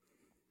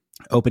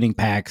opening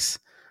packs,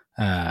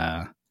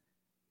 for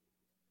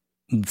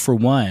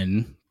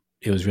one,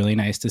 it was really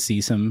nice to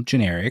see some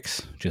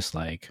generics, just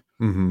like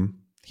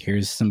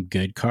here's some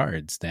good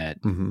cards that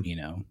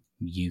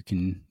you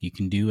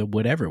can do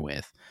whatever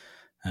with.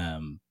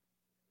 And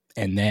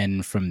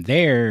then from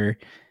there,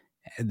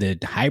 the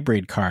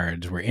hybrid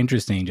cards were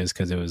interesting just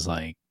because it was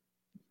like,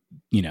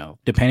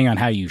 depending on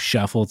how you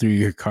shuffle through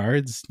your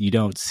cards, you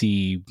don't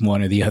see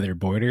one or the other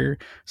border.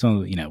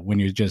 So, when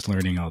you're just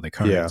learning all the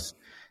cards,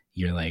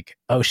 you're like,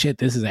 oh shit,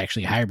 this is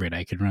actually hybrid.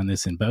 I could run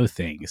this in both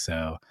things.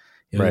 So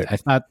I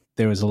thought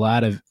there was a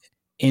lot of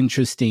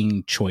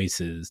interesting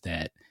choices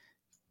that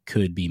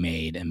could be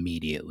made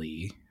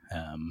immediately,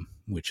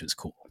 which is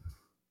cool.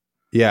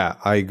 Yeah,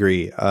 I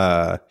agree.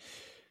 I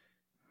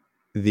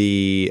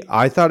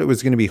thought it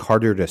was going to be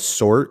harder to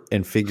sort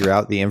and figure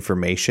out the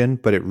information,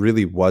 but it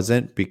really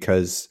wasn't,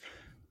 because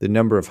the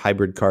number of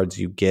hybrid cards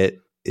you get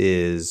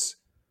is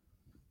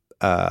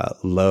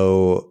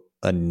low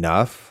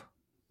enough.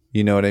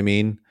 You know what I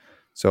mean?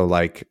 So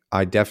like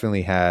I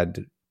definitely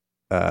had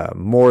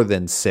more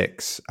than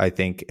 6, I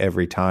think,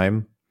 every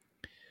time,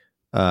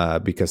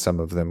 because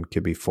some of them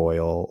could be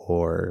foil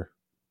or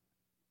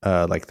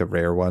like the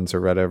rare ones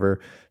or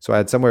whatever. So I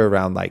had somewhere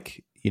around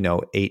like,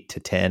 8 to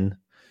 10.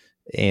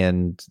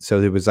 And so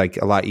it was like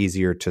a lot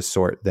easier to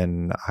sort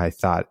than I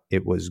thought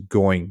it was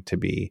going to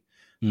be.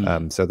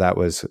 So that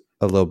was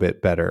a little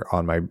bit better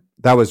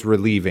that was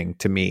relieving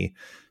to me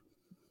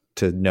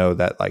to know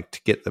that like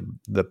to get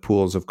the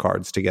pools of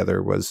cards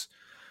together was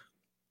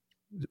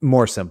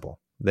more simple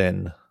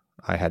than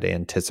I had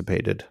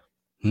anticipated.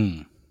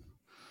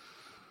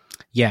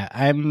 Yeah,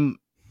 I'm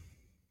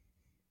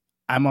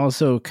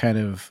also kind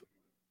of,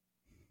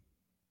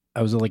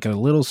 I was like a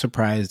little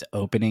surprised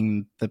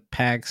opening the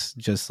packs,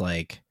 just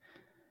like,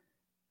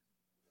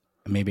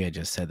 maybe I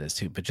just said this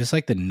too, but just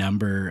like the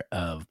number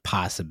of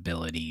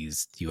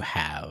possibilities you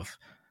have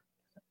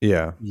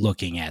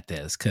looking at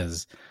this,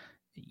 because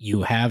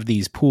you have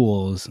these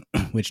pools,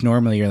 which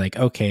normally you're like,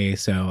 okay,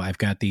 so I've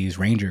got these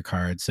ranger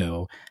cards,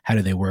 so how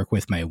do they work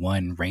with my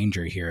one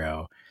ranger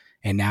hero?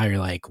 And now you're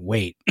like,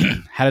 wait,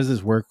 how does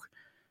this work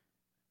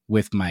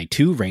with my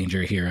 2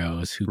 ranger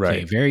heroes who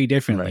play very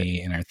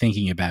differently and are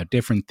thinking about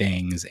different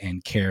things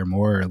and care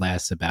more or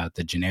less about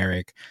the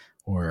generic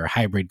or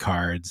hybrid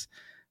cards?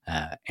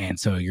 And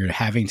so you're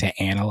having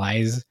to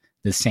analyze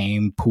the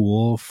same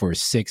pool for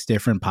 6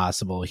 different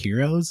possible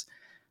heroes,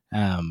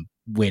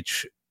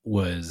 which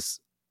was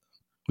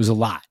a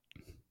lot.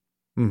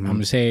 I'm going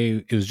to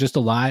say it was just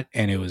a lot,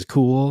 and it was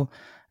cool.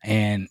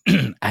 And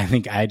I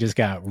think I just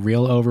got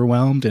real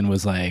overwhelmed and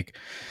was like,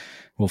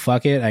 well,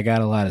 fuck it. I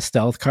got a lot of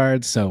stealth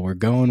cards, so we're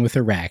going with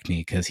Arachne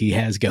because he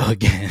has Go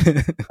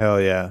Again. Hell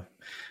yeah.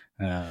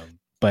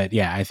 But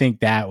yeah, I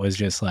think that was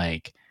just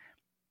like,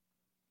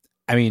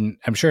 I mean,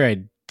 I'm sure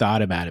I'd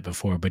thought about it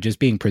before, but just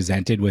being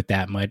presented with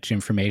that much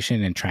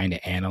information and trying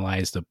to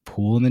analyze the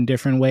pool in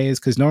different ways.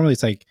 Because normally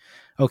it's like,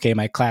 okay,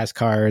 my class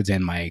cards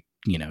and my,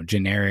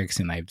 generics,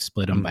 and I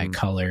split them by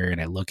color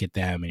and I look at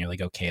them and you're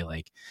like, okay,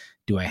 like,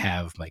 do I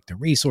have like the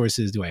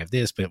resources? Do I have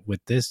this? But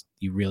with this,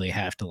 you really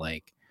have to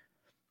like,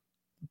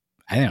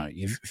 I don't know.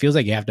 It feels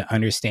like you have to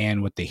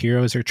understand what the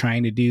heroes are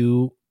trying to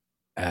do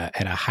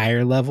at a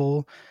higher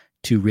level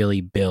to really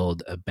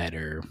build a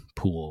better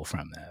pool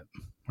from that,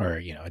 or,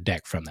 a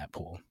deck from that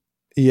pool.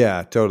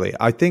 Yeah, totally.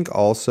 I think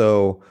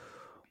also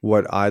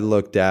what I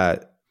looked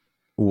at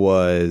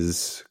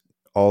was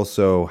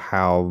also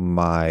how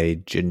my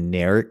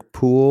generic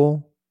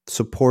pool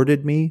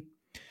supported me.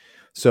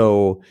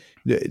 So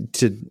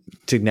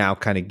to now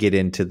kind of get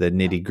into the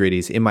nitty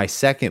gritties, in my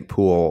second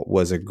pool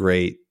was a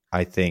great,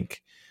 I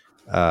think,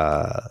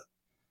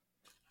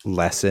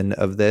 lesson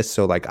of this.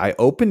 So like I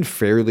opened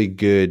fairly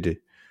good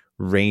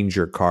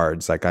Ranger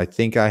cards. Like I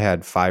think I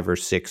had 5 or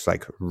 6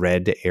 like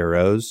red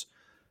arrows.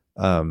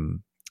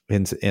 And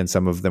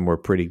some of them were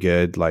pretty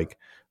good. Like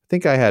I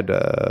think I had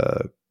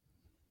a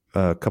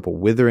couple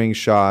withering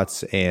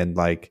shots and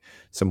like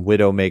some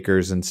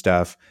Widowmakers and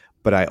stuff,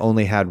 but I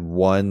only had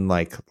one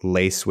like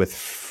Lace with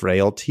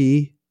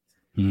Frailty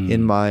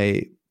in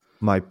my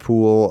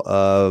pool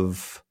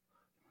of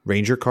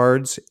Ranger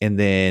cards. And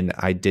then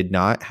I did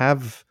not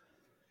have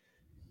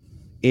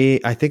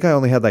I think I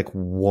only had like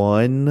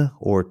 1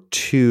 or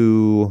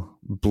 2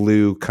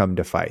 blue come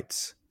to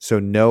fights. So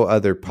no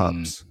other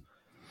pumps.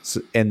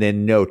 So, and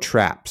then no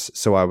traps.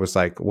 So I was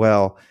like,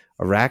 well,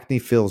 Arachne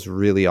feels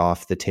really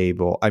off the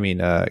table. I mean,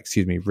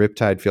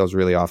 Riptide feels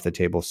really off the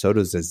table. So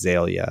does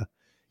Azalea,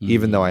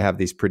 even though I have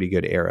these pretty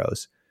good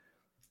arrows.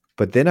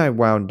 But then I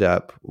wound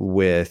up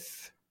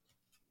with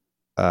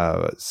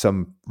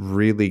some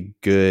really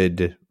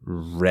good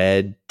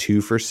red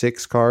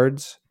 2-for-6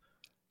 cards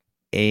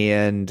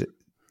and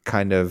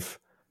kind of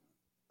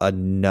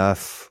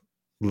enough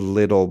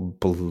little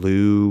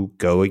blue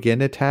Go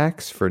Again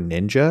attacks for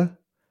Ninja,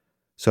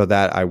 so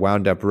that I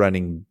wound up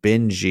running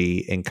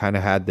Benji and kind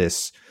of had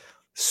this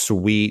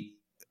sweet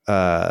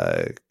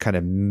kind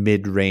of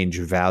mid-range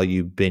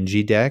value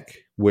Benji deck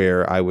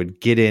where I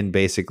would get in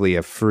basically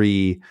a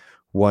free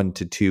 1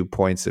 to 2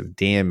 points of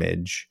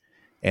damage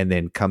and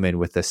then come in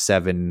with a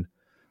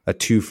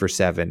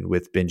 2-for-7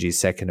 with Benji's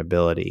second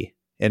ability.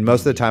 And most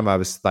of the time I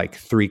was like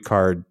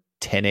 3-card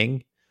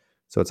 10ing.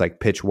 So it's like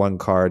pitch 1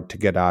 card to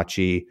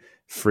Gadachi,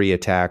 free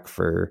attack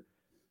for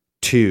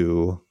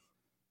 2,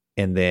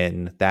 and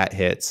then that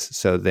hits.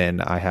 So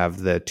then I have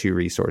the 2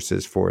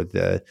 resources for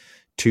the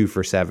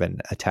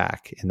 2-for-7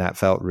 attack, and that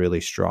felt really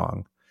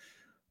strong.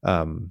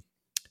 And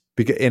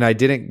I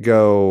didn't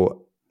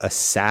go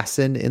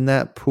assassin in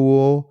that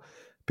pool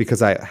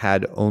because I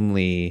had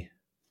only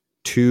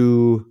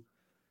two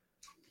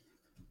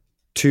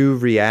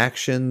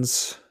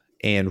reactions,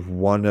 and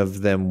one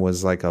of them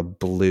was like a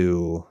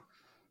blue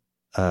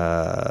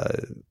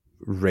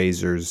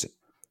Razor's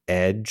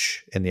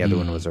Edge, and the other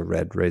one was a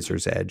red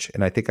Razor's Edge.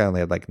 And I think I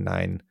only had like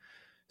 9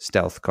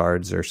 stealth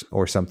cards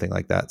or something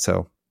like that.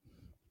 So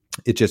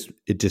it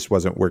just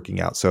wasn't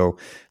working out. So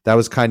that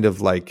was kind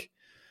of like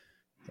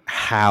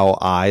how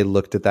I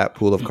looked at that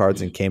pool of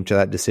cards and came to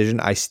that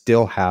decision. I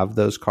still have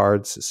those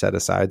cards set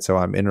aside, so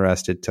I'm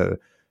interested to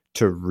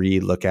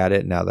re-look at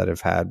it now that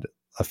I've had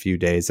a few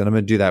days. And I'm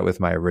going to do that with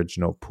my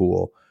original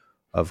pool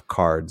of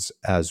cards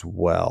as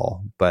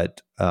well.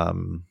 But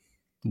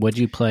what'd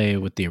you play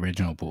with the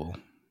original pool?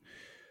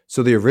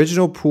 So the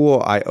original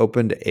pool, I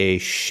opened a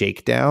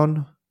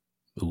Shakedown.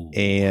 Ooh.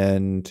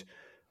 And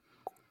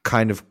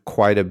kind of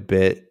quite a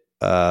bit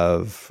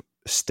of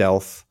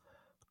stealth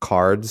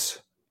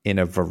cards in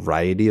a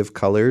variety of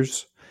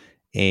colors.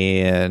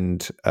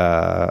 And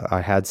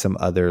I had some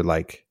other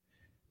like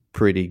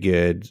pretty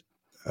good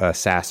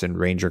Assassin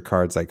Ranger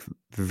cards like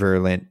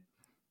Virulent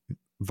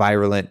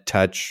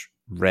Touch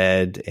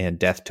Red and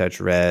Death Touch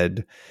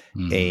Red.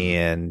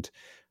 And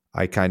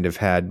I kind of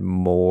had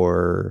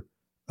more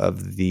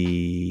of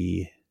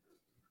the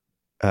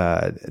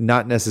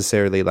not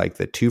necessarily like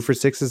the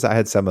 2-for-6s. I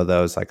had some of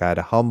those. Like I had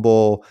a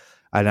Humble,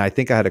 and I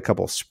think I had a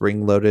couple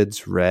Spring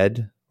Loadeds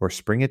Red or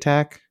Spring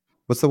Attack.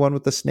 What's the one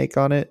with the snake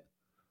on it?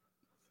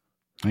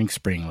 I think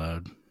Spring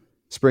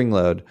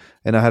Load.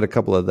 And I had a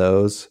couple of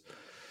those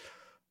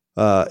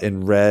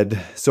in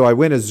red. So I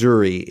went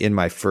Azuri in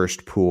my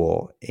first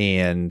pool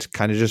and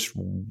kind of just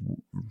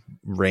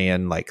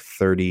ran like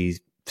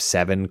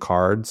 37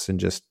 cards and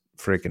just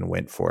freaking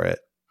went for it.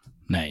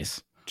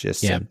 Nice.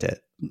 Just sent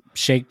it.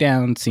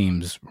 Shakedown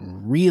seems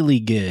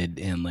really good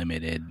in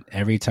limited.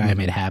 Every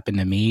time it happened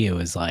to me, it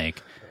was like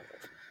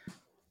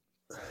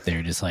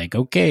they're just like,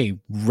 okay,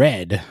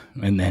 red,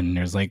 and then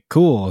there's like,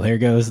 cool, there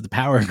goes the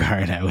power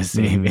card I was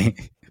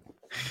saving.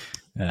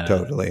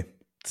 Totally.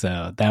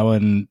 So that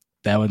one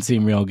that one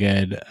seemed real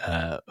good.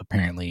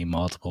 Apparently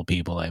multiple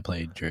people I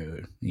played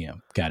drew,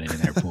 got it in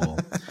their pool.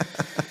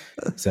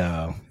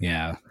 So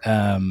yeah.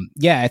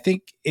 I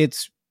think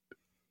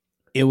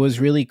it was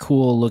really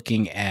cool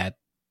looking at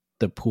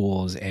the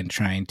pools and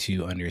trying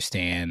to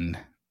understand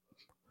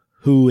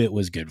who it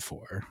was good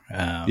for.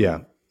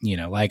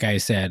 Like I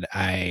said,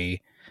 I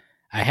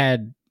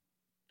had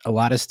a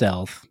lot of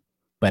stealth,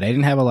 but I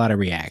didn't have a lot of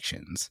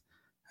reactions.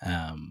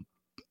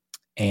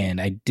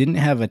 And I didn't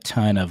have a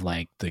ton of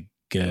like the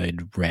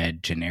good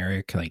red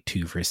generic, like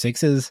 2 for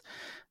 6s.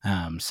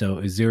 So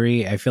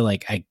Uzuri, I feel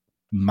like I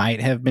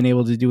might have been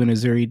able to do an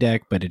Uzuri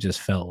deck, but it just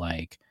felt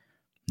like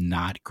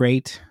not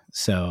great.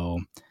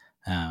 So,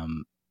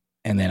 and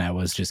then I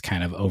was just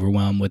kind of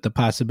overwhelmed with the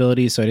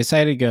possibilities. So I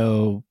decided to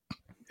go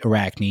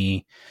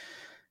Arachne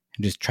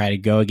and just try to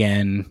go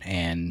again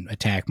and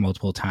attack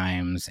multiple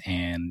times.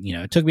 And,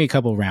 it took me a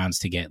couple rounds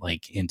to get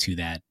like into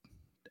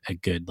a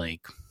good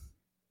like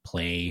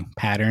play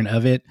pattern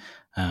of it.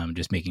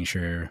 Just making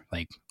sure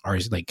like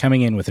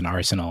coming in with an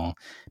arsenal,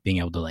 being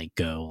able to like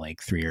go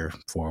like 3 or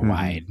 4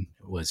 wide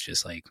was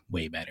just like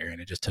way better. And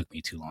it just took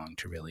me too long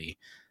to really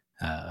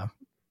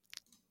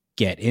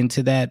get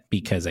into that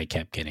because I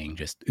kept getting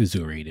just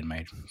Uzuri'd in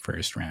my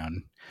first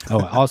round.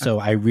 Oh, also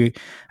I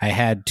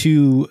had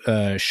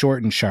 2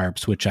 short and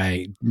sharps, which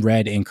I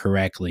read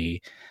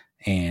incorrectly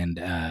and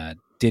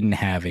didn't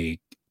have a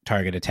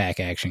target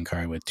attack action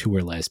card with 2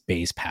 or less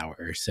base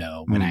power.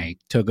 So when I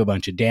took a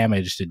bunch of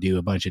damage to do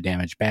a bunch of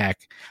damage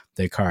back,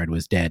 the card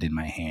was dead in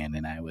my hand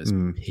and I was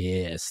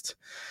pissed.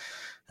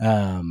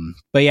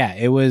 But yeah,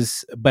 it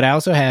was, but I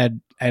also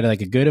had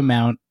like a good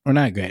amount, or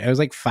not good. I was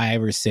like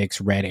 5 or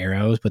 6 red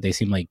arrows, but they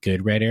seemed like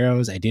good red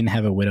arrows. I didn't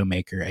have a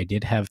Widowmaker. I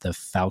did have the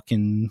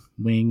Falcon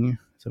Wing.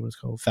 Is that what it's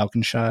called?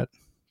 Falcon Shot?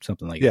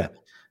 Something like that.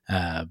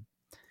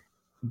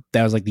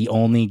 That was like the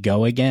only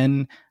go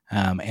again.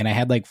 And I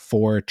had like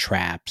 4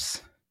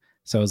 traps.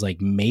 So I was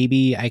like,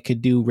 maybe I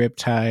could do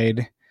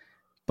Riptide,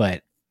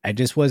 but I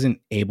just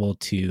wasn't able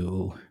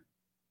to,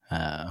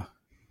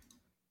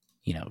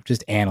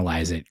 just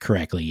analyze it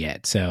correctly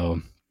yet.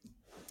 So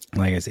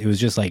like I said, it was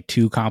just like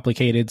too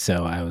complicated.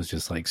 So I was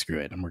just like, screw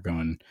it. And we're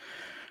going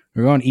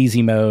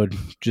easy mode,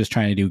 just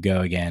trying to do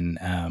go again.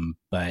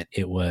 But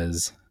it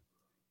was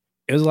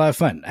a lot of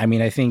fun. I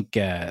mean, I think,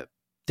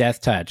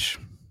 Death Touch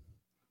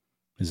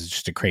is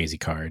just a crazy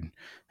card.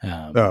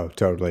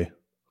 Totally.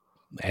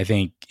 I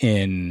think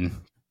in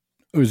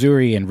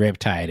Uzuri and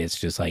Riptide, it's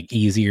just like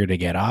easier to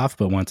get off.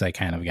 But once I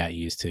kind of got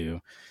used to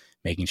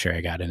making sure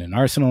I got in an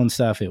arsenal and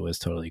stuff, it was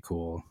totally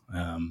cool.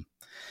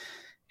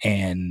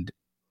 And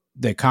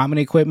the common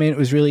equipment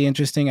was really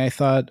interesting, I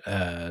thought.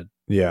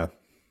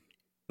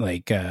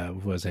 Like,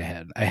 what was I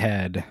had? I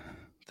had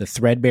the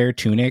Threadbare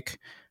Tunic,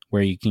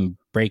 where you can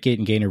break it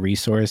and gain a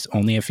resource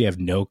only if you have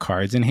no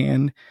cards in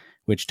hand,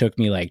 which took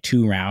me like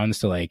 2 rounds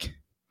to like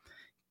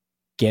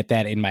get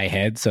that in my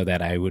head so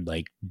that I would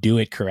like do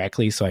it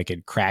correctly so I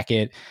could crack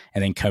it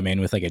and then come in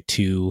with like a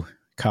 2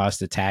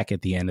 cost attack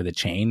at the end of the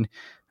chain.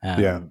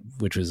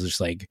 Which was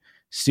just like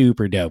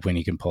super dope when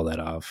you can pull that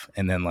off.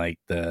 And then like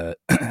I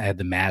had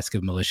the Mask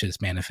of Malicious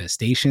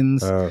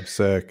Manifestations. Oh,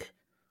 sick.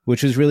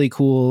 Which is really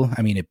cool.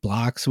 I mean, it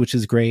blocks, which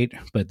is great.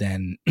 But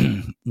then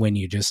when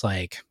you just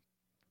like,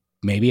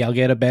 maybe I'll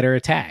get a better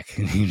attack,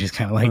 and you just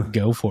kind of like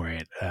go for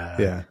it.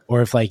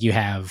 Or if like you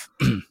have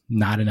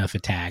not enough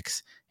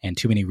attacks and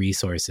too many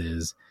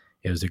resources,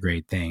 it was a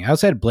great thing. I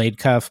also had Blade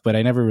Cuff, but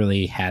I never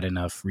really had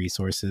enough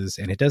resources,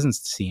 and it doesn't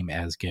seem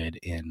as good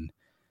in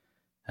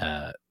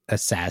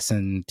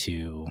Assassin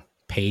to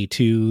pay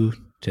 2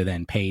 to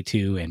then pay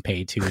 2 and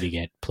pay 2 to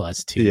get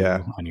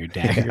 +2 on your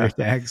dagger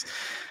attacks.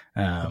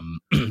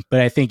 But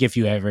I think if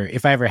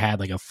I ever had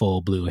like a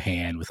full blue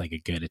hand with like a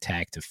good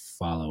attack to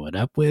follow it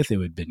up with, it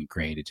would have been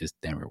great. It just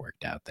never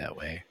worked out that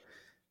way.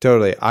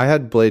 Totally. I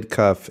had Blade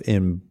Cuff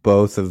in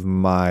both of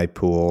my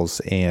pools,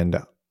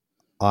 and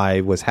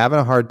I was having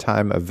a hard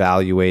time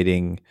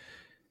evaluating,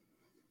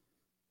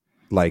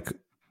 like,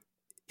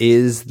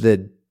 is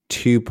the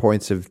 2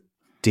 points of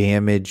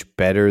damage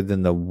better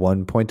than the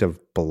 1 point of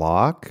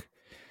block?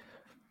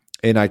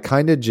 And I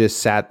kind of just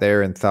sat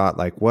there and thought,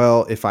 like,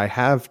 well, if I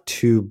have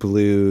 2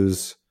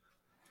 blues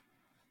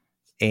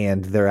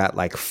and they're at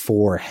like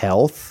 4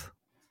 health,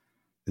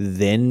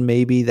 then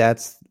maybe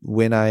that's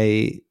when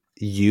I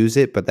use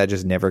it. But that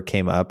just never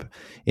came up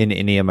in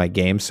any of my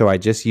games. So I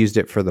just used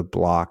it for the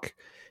block.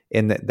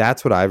 And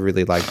that's what I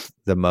really liked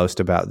the most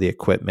about the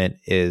equipment,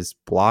 is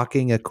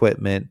blocking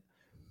equipment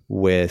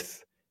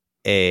with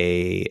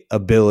a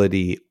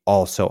ability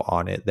also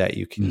on it that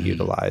you can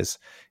utilize.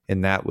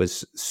 And that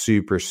was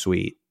super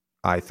sweet,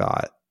 I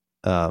thought.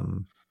 But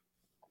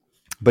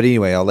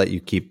anyway, I'll let you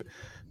keep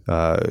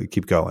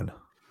going.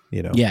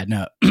 Yeah,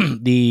 no,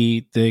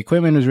 the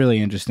equipment was really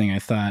interesting. I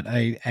thought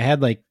I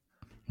had like,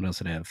 what else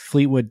did I have?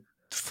 Fleetwood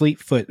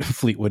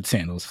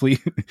sandals,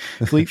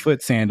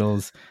 Fleetfoot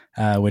sandals,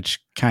 which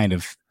kind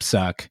of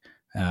suck.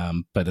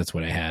 But that's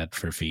what I had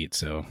for feet,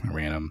 so I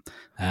ran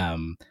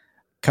them.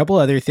 Couple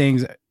other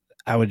things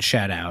I would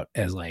shout out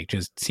as like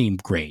just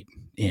seemed great.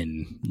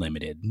 in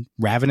limited.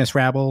 Ravenous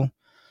Rabble,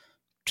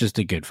 just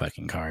a good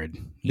fucking card.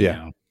 You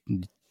know,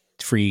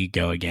 free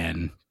go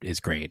again is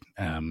great.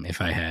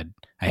 If I had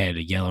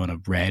a yellow and a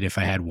red, if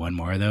I had one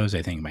more of those,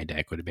 I think my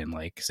deck would have been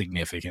like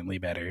significantly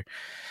better.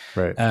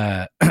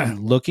 Right.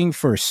 Looking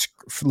for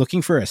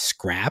a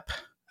scrap,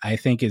 I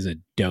think, is a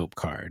dope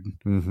card.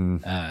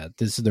 Mm-hmm.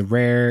 This is the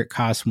rare,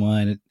 cost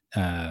 1.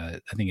 I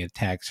think it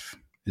attacks.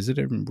 Is it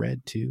in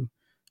red too?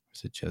 Or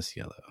is it just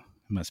yellow?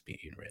 It must be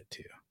in red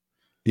too.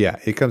 Yeah,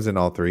 it comes in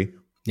all 3.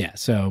 Yeah,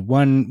 so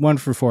one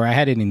for 4. I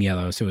had it in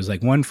yellow, so it was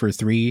like 1 for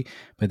 3.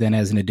 But then,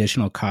 as an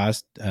additional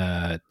cost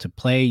to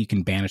play, you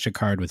can banish a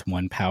card with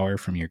 1 power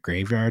from your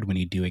graveyard. When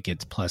you do, it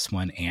gets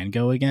 +1 and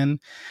go again.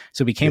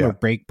 So it became a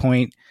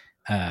breakpoint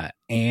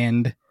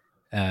and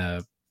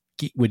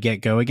would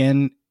get go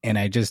again. And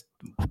I just,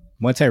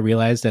 once I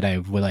realized that I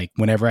would like,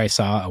 whenever I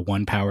saw a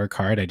 1 power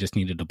card, I just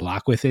needed to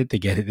block with it to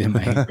get it in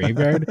my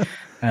graveyard,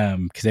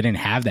 because I didn't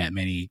have that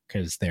many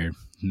because they're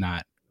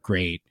not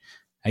great.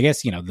 I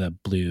guess, the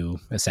blue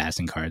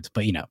assassin cards,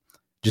 but,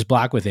 just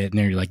block with it. And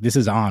they're like, this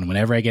is on.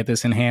 Whenever I get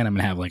this in hand, I'm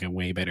going to have like a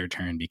way better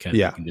turn because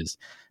I can just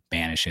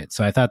banish it.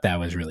 So I thought that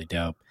was really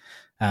dope.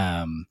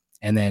 And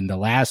then the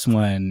last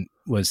one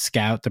was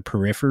Scout the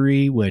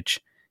Periphery, which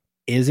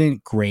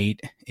isn't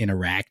great in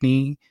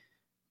Arachne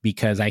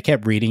because I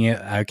kept reading it.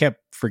 I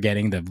kept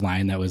forgetting the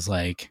line that was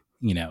like,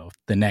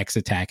 the next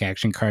attack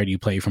action card you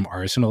play from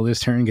Arsenal this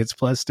turn gets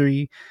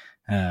 +3.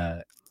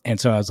 And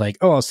so I was like,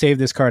 oh, I'll save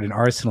this card and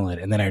Arsenal it.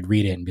 And then I'd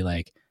read it and be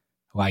like,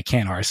 well, I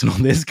can't Arsenal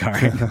this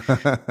card.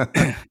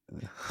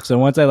 So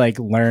once I like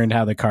learned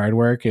how the card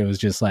worked, it was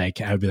just like,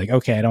 I would be like,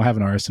 okay, I don't have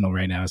an Arsenal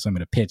right now, so I'm going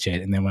to pitch it.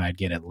 And then when I'd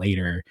get it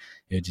later,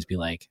 it would just be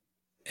like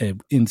an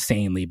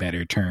insanely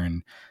better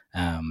turn.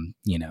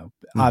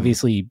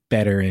 Obviously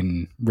better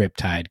in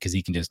Riptide because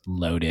he can just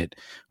load it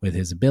with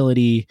his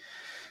ability,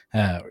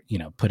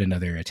 put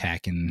another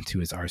attack into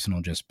his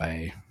arsenal just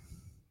by,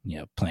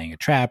 playing a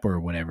trap or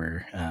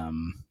whatever.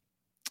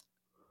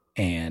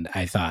 And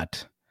I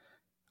thought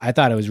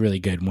it was really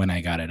good when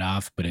I got it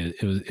off, but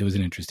it was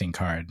an interesting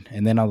card.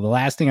 And then the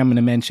last thing I'm going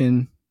to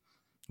mention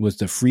was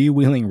the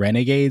Freewheeling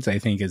Renegades. I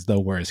think is the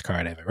worst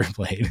card I've ever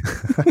played.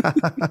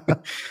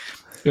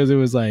 Because it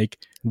was like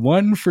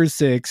 1 for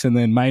 6 and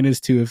then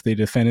 -2 if they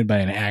defended by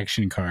an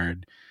action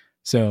card.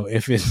 So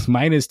if it's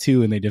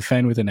 -2 and they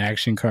defend with an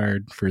action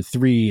card for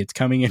 3, it's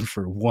coming in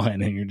for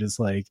 1. And you're just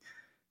like,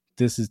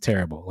 this is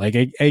terrible. Like,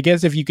 I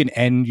guess if you can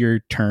end your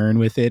turn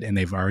with it and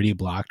they've already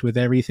blocked with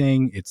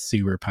everything, it's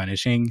super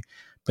punishing.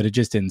 But it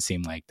just didn't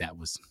seem like that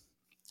was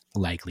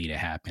likely to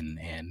happen.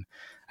 And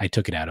I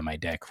took it out of my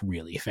deck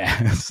really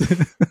fast.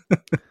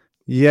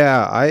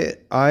 Yeah,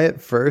 I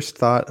at first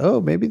thought, oh,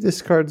 maybe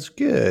this card's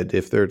good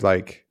if they're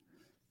like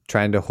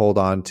trying to hold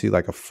on to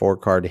like a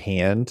 4-card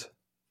hand,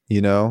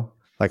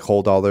 like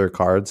hold all their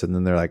cards and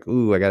then they're like,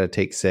 ooh, I got to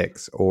take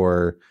 6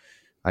 or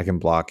I can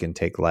block and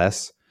take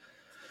less.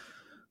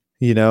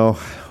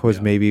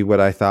 Maybe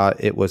what I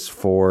thought it was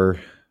for.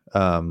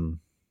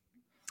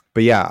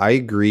 But yeah, I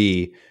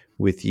agree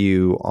with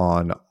you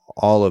on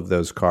all of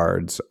those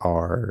cards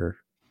are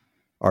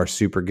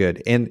super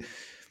good. And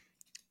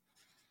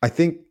I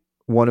think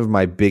one of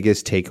my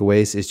biggest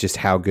takeaways is just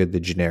how good the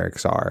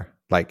generics are.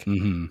 Like,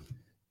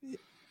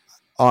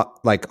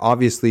 like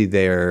obviously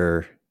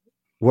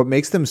what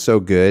makes them so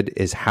good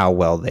is how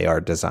well they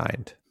are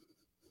designed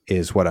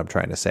is what I'm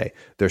trying to say.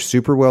 They're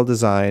super well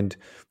designed.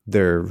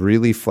 They're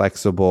really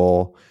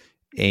flexible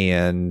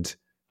and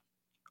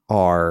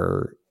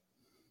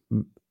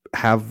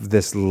have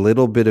this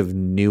little bit of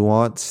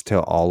nuance to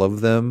all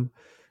of them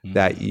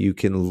that you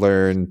can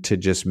learn to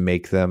just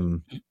make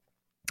them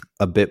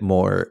a bit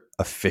more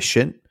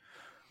efficient,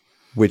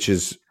 which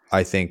is,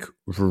 I think,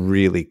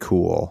 really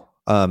cool.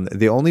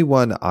 The only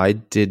one I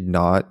did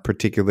not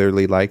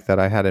particularly like that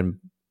I had in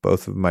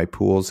both of my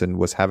pools and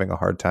was having a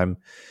hard time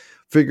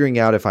figuring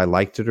out if I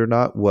liked it or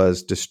not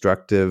was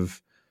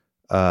Destructive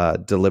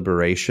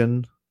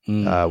Deliberation.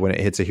 When it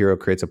hits a hero,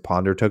 creates a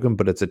ponder token,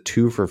 but it's a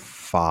 2 for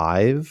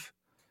 5.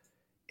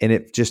 And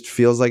it just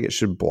feels like it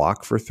should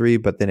block for 3,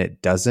 but then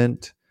it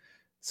doesn't.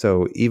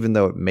 So even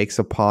though it makes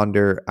a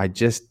ponder, I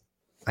just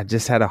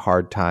had a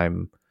hard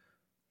time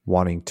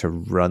wanting to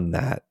run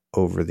that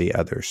over the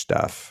other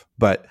stuff.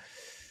 But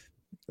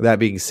that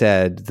being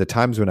said, the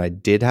times when I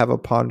did have a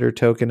ponder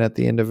token at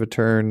the end of a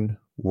turn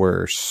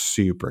were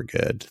super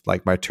good.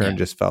 Like my turn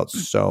just felt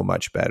so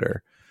much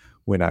better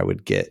when I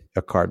would get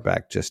a card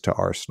back just to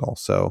Arsenal.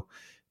 So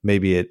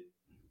maybe it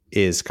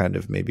is kind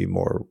of maybe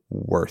more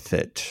worth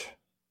it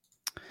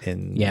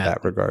in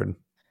that regard.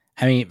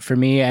 I mean, for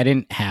me, I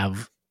didn't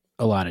have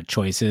a lot of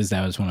choices.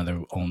 That was one of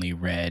the only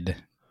red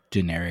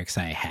generics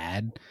I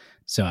had.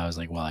 So I was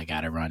like, well, I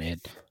got to run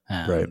it.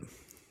 Right.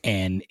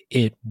 And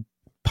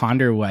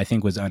Ponder, I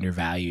think, was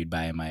undervalued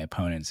by my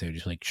opponents. They were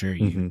just like, sure,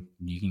 you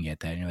can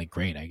get that. And you're like,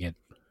 great, I get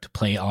to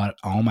play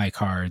all my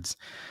cards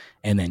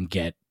and then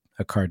get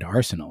a card to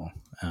Arsenal,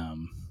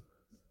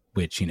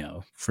 which,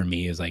 for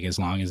me is like, as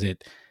long as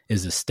it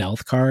is a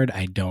stealth card,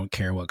 I don't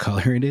care what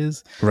color it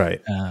is.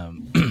 Right.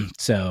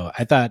 So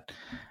I thought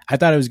I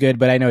thought it was good,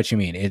 but I know what you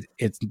mean.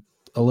 It's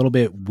a little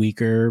bit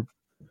weaker,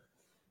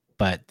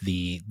 but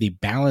the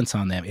balance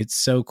on them, it's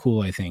so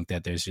cool. I think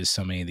that there's just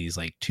so many of these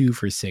like 2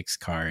 for 6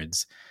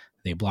 cards.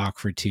 They block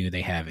for 2.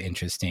 They have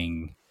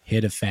interesting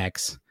hit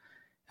effects.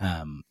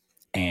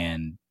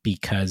 And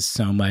because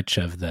so much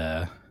of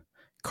the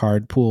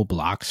card pool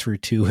blocks for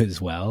 2 as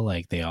well,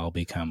 like they all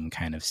become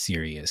kind of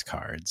serious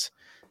cards.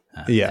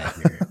 That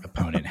your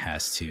opponent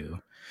has to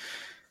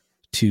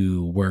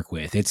work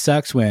with. It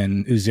sucks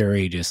when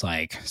Uzuri just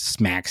like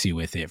smacks you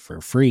with it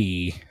for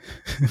free,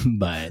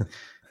 but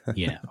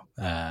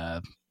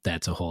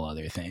that's a whole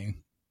other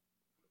thing.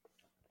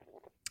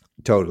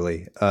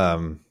 Totally.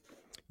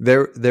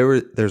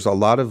 There's a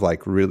lot of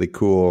like really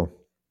cool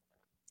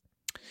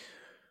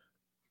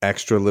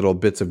extra little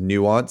bits of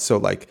nuance. So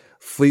like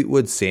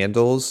Fleetwood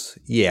Sandals,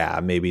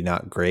 maybe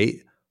not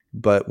great,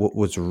 but what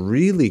was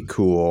really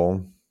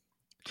cool.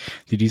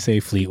 Did you say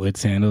Fleetwood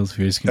Sandals?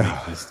 We're just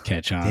gonna just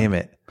catch on. Damn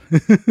it.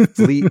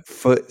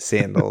 Fleetfoot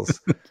Sandals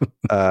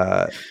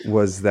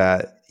was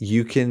that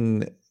you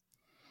can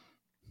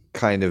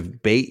kind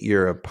of bait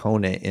your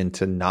opponent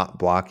into not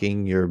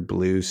blocking your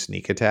blue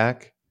sneak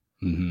attack,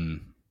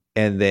 and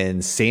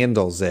then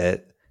sandals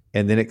it,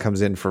 and then it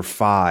comes in for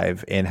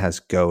 5 and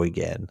has go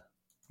again,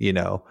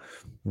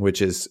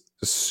 which is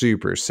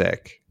super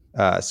sick.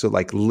 So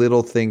like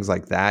little things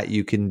like that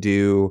you can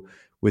do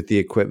with the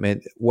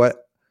equipment.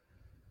 What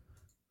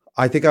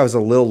I think I was a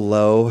little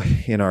low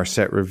in our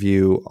set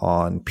review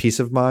on Peace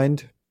of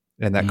Mind,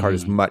 and that card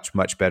is much,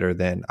 much better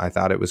than I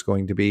thought it was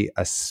going to be,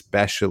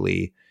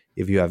 especially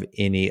if you have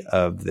any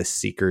of the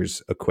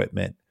Seeker's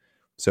equipment.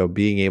 So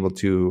being able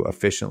to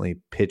efficiently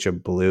pitch a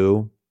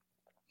blue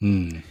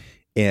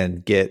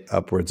and get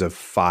upwards of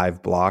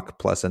 5 block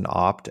plus an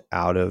opt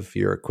out of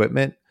your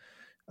equipment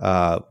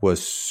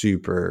was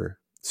super,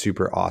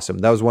 super awesome.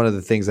 That was one of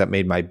the things that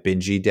made my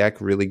Benji deck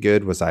really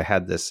good. Was I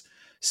had this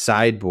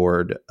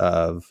sideboard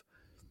of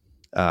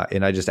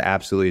and I just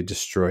absolutely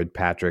destroyed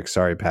Patrick.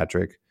 Sorry,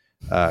 Patrick,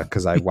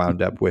 because I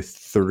wound up with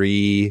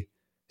 3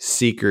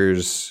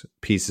 Seekers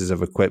pieces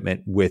of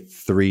equipment with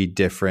 3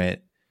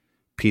 different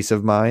Peace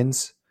of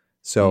Minds.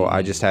 So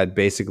I just had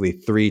basically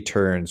 3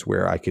 turns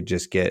where I could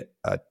just get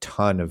a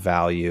ton of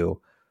value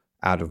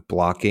out of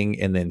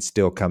blocking and then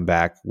still come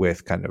back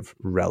with kind of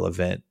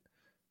relevant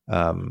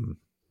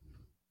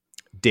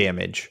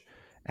damage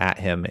at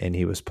him. And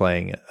he was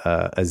playing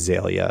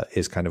Azalea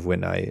is kind of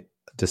when I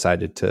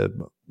decided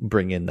to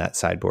bring in that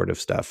sideboard of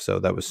stuff. So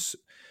that was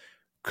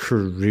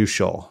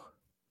crucial.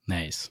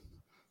 Nice.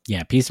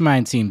 Yeah, Peace of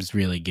Mind seems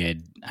really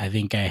good. I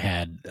think I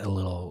had a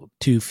little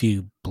too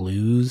few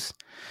blues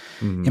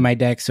in my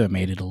deck, so it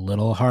made it a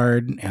little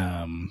hard.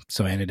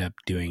 So I ended up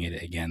doing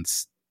it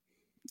against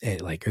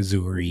like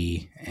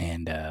Uzuri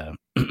and I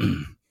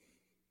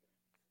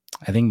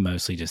think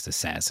mostly just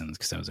Assassins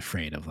because I was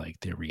afraid of like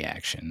the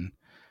reaction.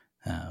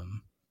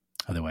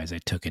 Otherwise, I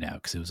took it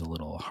out because it was a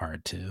little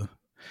hard to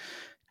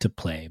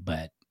play.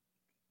 But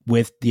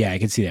with I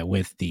can see that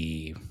with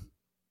the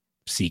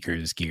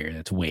Seeker's gear,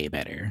 that's way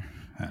better.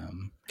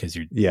 Because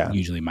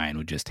usually mine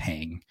would just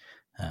hang.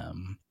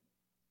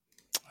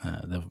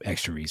 The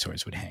extra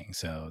resource would hang,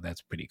 so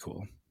that's pretty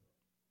cool.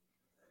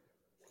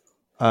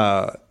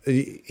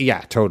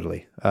 Yeah,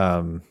 totally.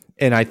 And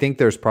I think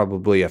there's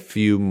probably a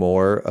few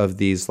more of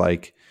these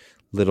like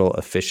little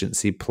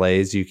efficiency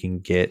plays you can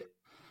get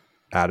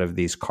out of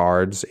these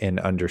cards,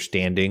 and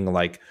understanding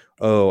like,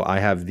 oh, I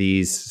have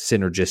these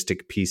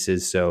synergistic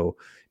pieces, so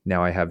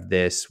now I have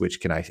this, which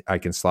I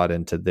can slot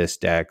into this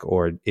deck,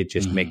 or it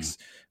just makes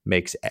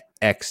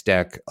X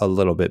deck a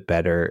little bit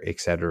better,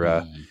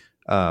 etc.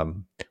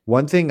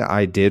 One thing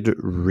I did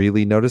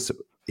really notice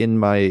in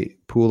my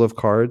pool of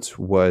cards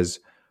was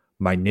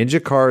my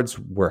ninja cards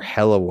were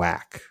hella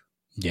whack.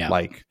 Yeah.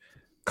 Like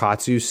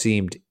Katsu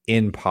seemed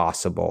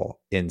impossible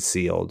in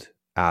sealed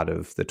out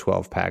of the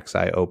 12 packs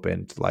I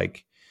opened.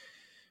 Like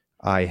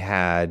I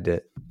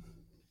had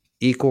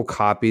equal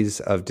copies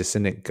of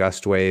Descendant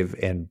Gustwave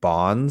and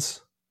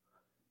Bonds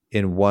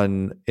in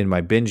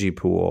my Benji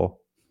pool.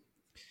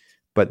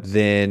 But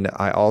then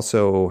I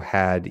also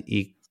had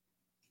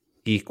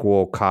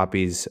equal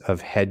copies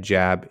of Head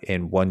Jab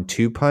and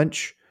 1-2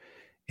 Punch.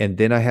 And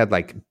then I had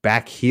like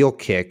Back Heel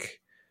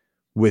Kick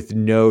with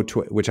no,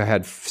 which I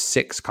had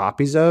 6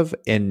 copies of,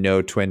 and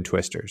no Twin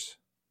Twisters.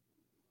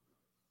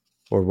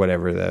 Or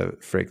whatever the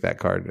frick that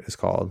card is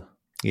called,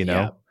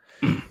 know?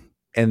 Yeah.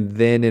 And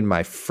then in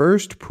my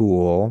first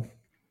pool,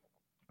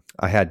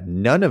 I had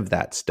none of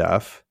that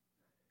stuff.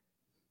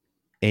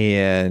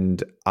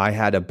 And I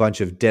had a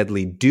bunch of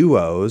Deadly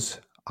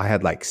Duos. I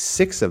had like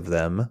 6 of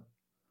them.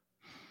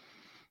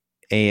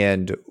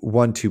 And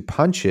 1-2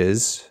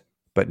 punches,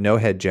 but no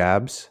head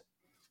jabs.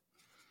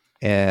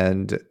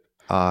 And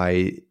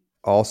I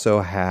also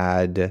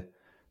had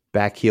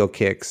back heel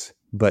kicks,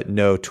 but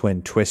no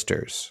twin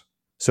twisters.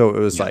 So it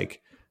was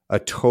like a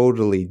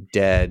totally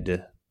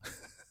dead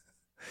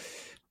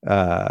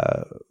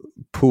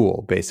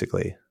pool,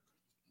 basically.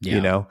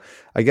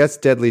 I guess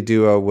Deadly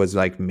Duo was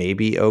like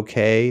maybe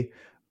okay,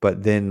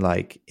 but then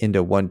like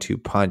into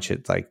 1-2 punch,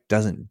 it like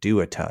doesn't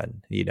do a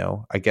ton, you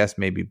know. I guess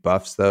maybe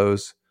buffs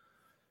those,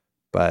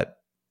 but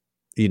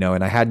you know,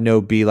 and I had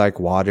no Be Like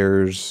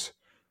Waters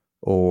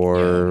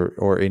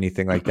or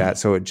anything like that,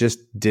 so it just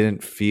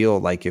didn't feel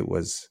like it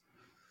was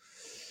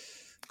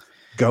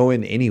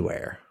going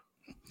anywhere.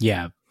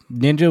 Yeah,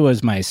 Ninja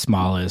was my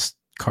smallest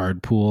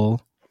card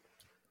pool,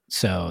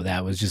 so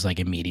that was just like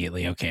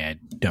immediately, okay, I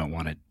don't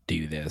want to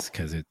do this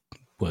because it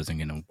wasn't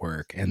going to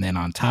work. And then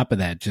on top of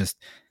that, just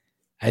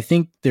I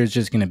think there's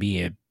just going to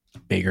be a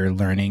bigger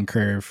learning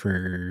curve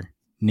for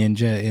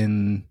Ninja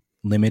in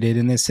Limited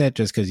in this set,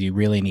 just because you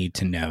really need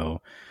to know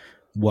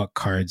what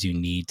cards you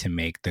need to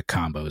make the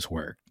combos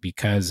work,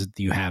 because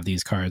you have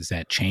these cards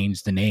that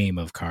change the name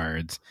of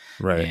cards,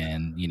 Right?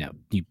 and you know,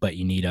 but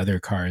you need other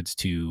cards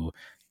to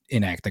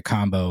enact the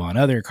combo on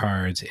other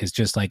cards. Is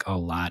just like a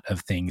lot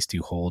of things to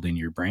hold in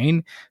your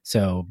brain.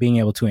 So being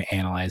able to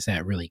analyze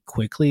that really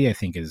quickly, I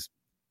think, is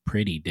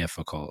pretty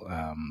difficult.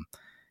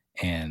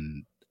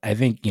 And I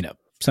think, you know,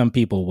 some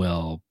people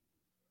will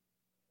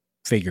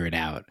figure it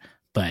out,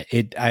 but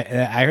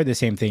I heard the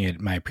same thing at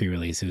my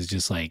pre-release. It was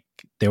just like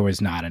there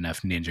was not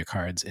enough Ninja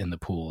cards in the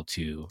pool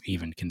to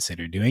even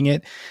consider doing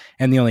it,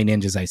 and the only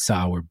Ninjas I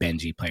saw were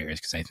Benji players,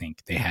 because I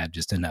think they had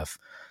just enough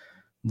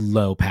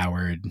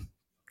low-powered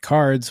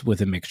cards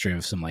with a mixture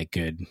of some like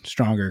good,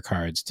 stronger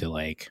cards to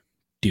like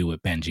do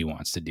what Benji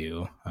wants to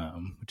do,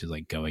 which is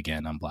like go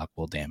again,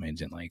 unblockable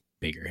damage, and like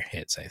bigger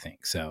hits, I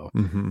think. So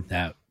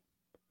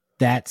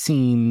that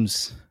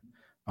seems,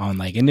 on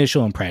like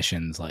initial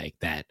impressions, like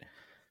that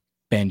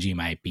Benji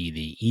might be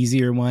the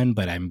easier one,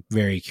 but I'm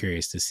very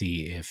curious to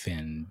see if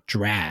in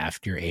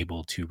draft you're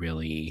able to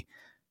really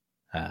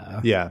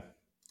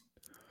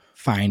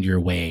find your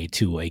way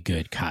to a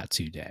good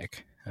Katsu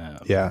deck.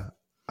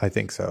 I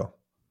think so.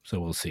 So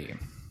we'll see.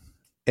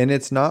 And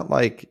it's not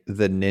like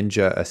the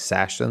Ninja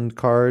Assassin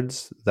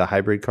cards, the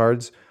hybrid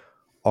cards,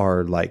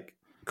 are like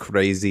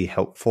crazy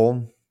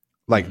helpful.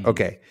 Like,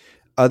 okay,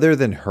 other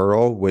than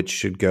Hurl, which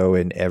should go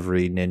in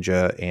every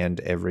Ninja and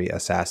every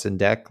Assassin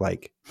deck,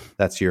 like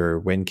that's your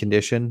win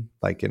condition.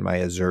 Like in my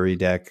Azuri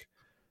deck,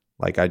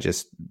 like I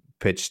just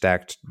pitch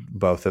stacked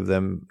both of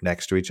them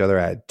next to each other.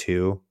 I had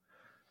 2,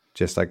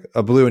 just like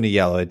a blue and a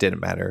yellow. It didn't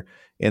matter.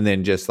 And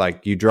then just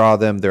like you draw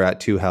them, they're at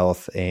 2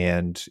 health,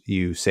 and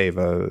you save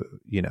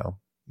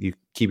you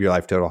keep your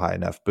life total high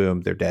enough.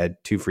 Boom, they're dead.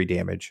 2 free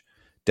damage,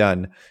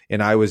 done.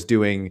 And I was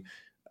doing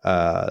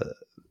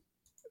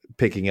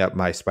picking up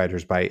my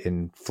Spider's Bite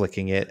and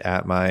flicking it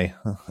at my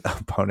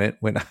opponent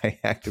when I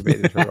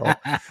activated Hurl,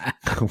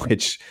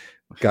 which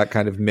got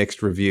kind of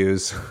mixed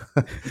reviews,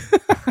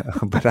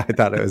 but I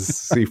thought it was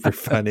super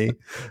funny.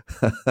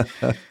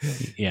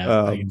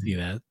 Yeah, I can see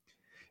that.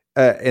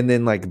 And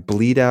then like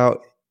Bleed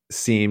Out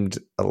seemed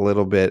a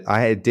little bit,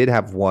 I did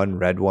have one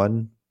red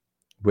one,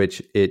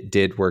 which it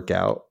did work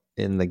out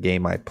in the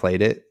game I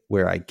played it,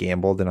 where I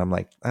gambled and I'm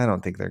like, I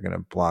don't think they're going to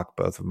block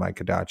both of my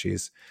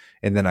Kodachis.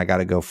 And then I got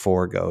to go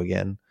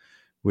again,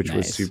 which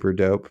was super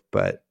dope.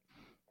 But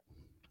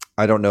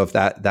I don't know if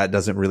that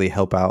doesn't really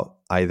help out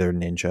either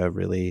Ninja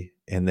really.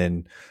 And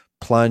then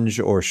Plunge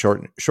or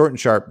short and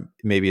sharp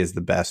maybe is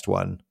the best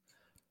one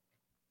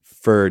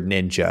for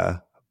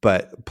Ninja,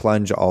 but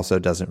Plunge also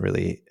doesn't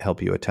really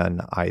help you a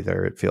ton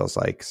either, it feels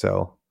like.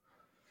 So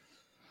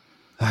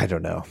I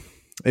don't know.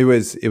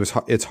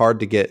 It's hard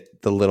to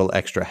get the little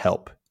extra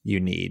help you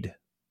need,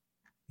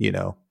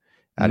 out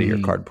of your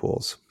card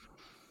pools.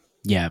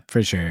 Yeah,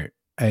 for sure.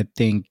 I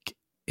think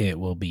it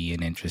will be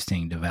an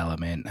interesting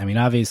development. I mean,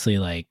 obviously,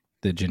 like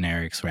the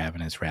generics,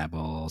 Ravenous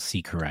Rabble,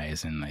 Seek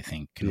Horizon, I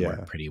think can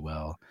work pretty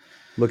well.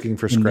 Looking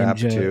for scrap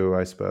Ninja, too,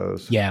 I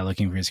suppose. Yeah,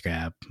 looking for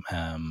scrap.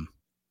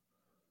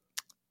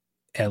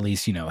 At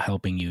least,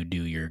 helping you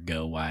do your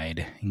go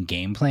wide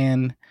game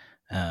plan.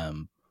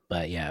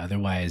 But yeah,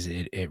 otherwise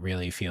it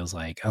really feels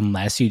like,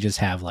 unless you just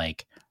have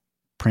like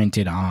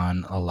printed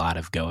on a lot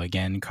of go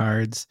again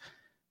cards,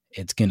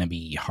 it's going to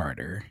be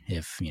harder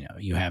if,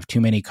 you have too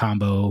many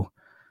combo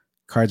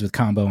cards with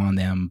combo on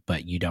them,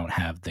 but you don't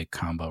have the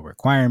combo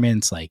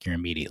requirements. Like you're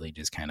immediately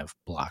just kind of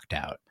blocked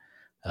out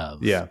of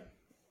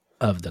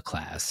the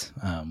class,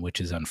 which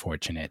is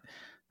unfortunate.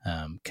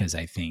 Cause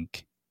I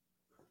think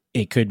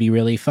it could be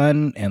really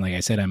fun. And like I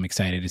said, I'm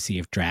excited to see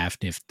if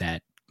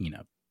that,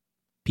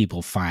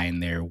 people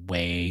find their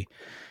way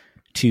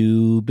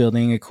to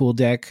building a cool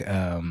deck.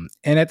 And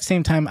at the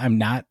same time, I'm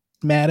not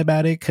mad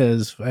about it,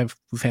 because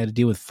we've had to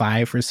deal with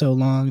 5 for so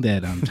long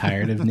that I'm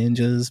tired of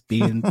Ninjas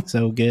being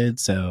so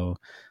good. So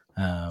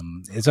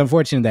it's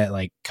unfortunate that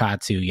like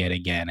Katsu yet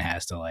again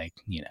has to like,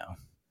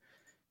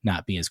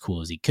 not be as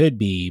cool as he could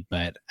be.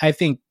 But I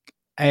think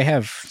I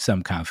have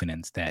some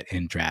confidence that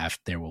in draft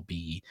there will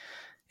be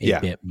a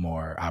bit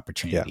more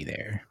opportunity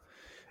there.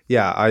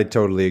 Yeah, I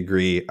totally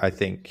agree. I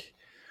think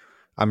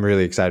I'm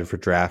really excited for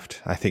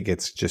draft. I think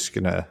it's just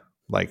going to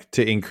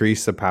to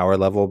increase the power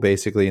level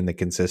basically, and the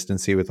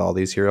consistency with all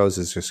these heroes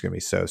is just going to be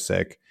so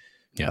sick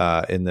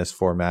in this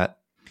format.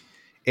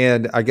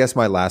 And I guess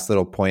my last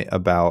little point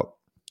about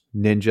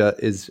Ninja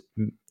is,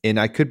 and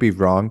I could be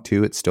wrong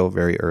too, it's still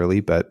very early,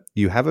 but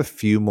you have a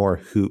few more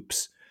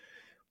hoops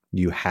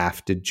you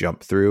have to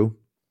jump through.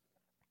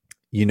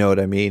 You know what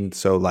I mean?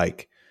 So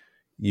like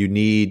you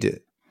need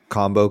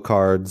combo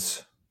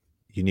cards,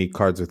 you need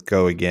cards with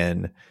Go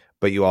Again,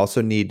 but you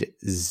also need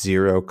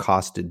 0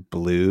 costed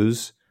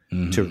blues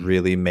to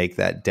really make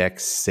that deck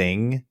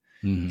sing.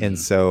 And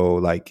so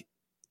like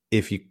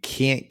if you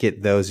can't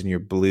get those and your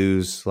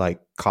blues like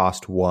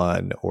cost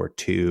 1 or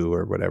 2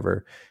 or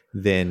whatever,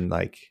 then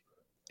like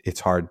it's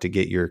hard to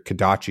get your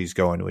Kodachis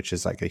going, which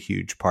is like a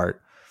huge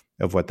part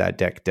of what that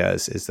deck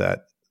does, is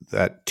that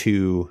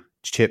 2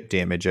 chip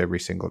damage every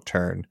single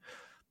turn.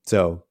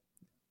 So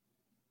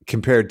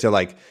compared to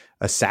like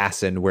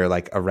Assassin, where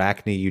like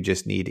Arachne, you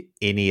just need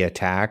any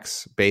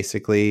attacks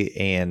basically,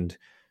 and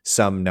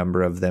some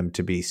number of them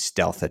to be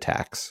stealth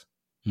attacks,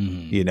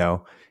 you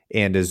know,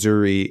 and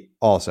Azuri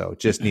also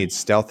just needs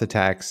stealth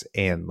attacks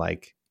and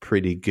like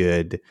pretty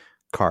good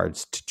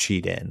cards to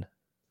cheat in,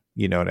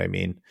 you know what I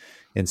mean?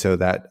 And so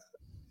that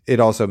it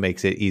also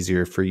makes it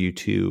easier for you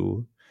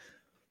to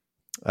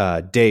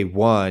day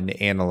one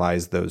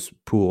analyze those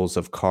pools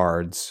of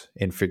cards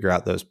and figure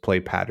out those play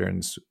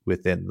patterns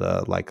within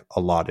the like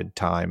allotted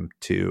time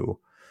to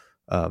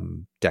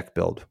deck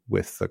build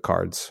with the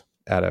cards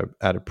at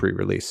a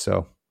pre-release.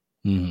 So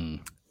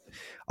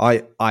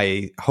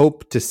I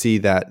hope to see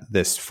that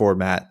this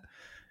format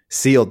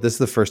Sealed, this is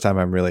the first time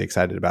I'm really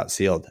excited about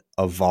Sealed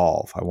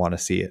evolve. I want to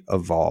see it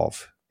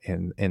evolve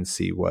and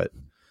see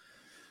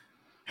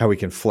how we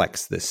can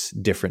flex this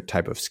different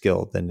type of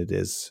skill than it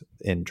is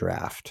in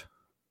Draft.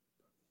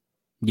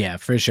 Yeah,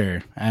 for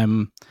sure.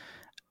 I'm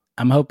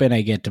hoping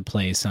I get to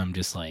play some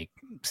just like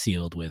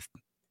Sealed with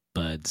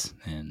buds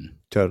and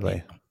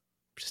totally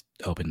just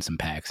open some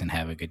packs and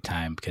have a good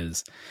time,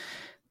 because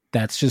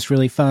that's just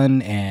really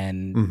fun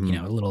and you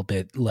know, a little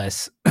bit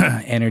less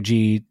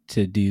energy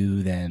to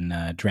do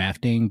than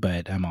drafting,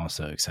 but I'm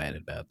also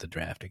excited about the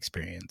draft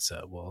experience.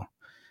 So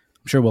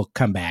I'm sure we'll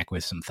come back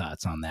with some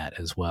thoughts on that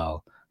as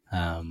well.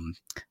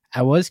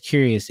 I was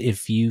curious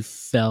if you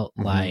felt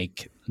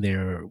like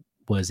there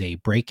was a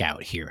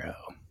breakout hero.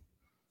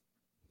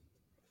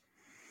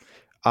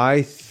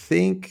 I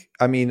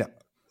mean,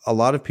 a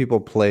lot of people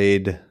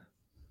played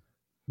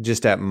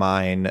just at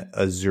mine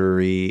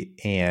Azuri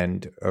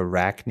and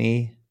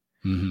Arachne.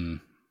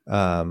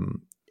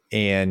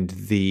 And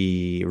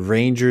the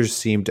Rangers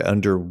seemed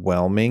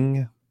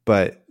underwhelming,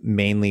 but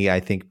mainly I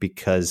think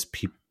because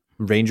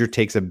Ranger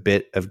takes a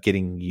bit of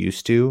getting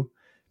used to,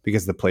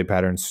 because the play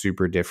pattern's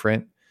super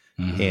different.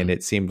 And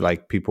it seemed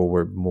like people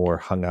were more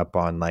hung up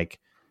on like,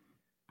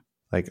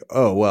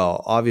 oh,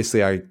 well,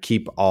 obviously I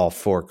keep all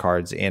 4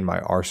 cards in my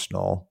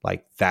arsenal.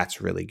 Like that's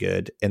really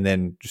good. And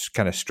then just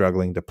kind of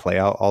struggling to play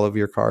out all of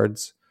your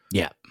cards.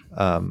 Yeah.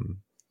 And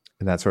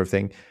that sort of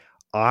thing.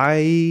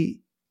 I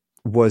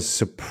was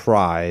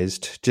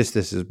surprised, just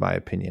this is my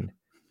opinion,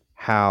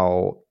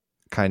 how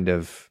kind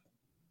of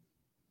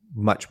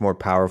much more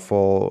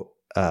powerful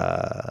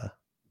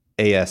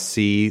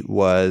ASC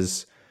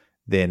was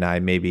than I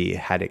maybe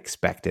had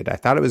expected. I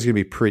thought it was going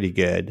to be pretty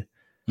good,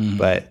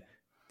 but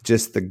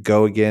just the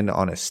Go Again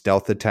on a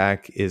stealth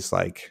attack is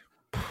like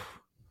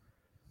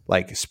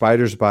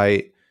Spider's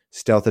Bite,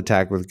 stealth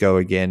attack with Go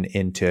Again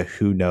into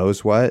who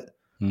knows what,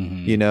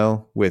 you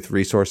know, with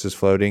resources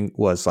floating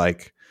was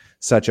like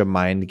such a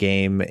mind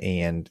game,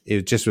 and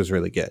it just was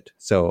really good.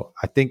 So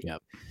I think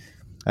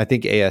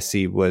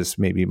ASC was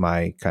maybe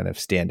my kind of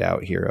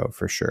standout hero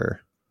for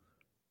sure.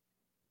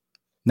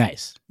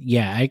 Nice.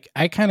 Yeah,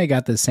 I kind of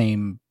got the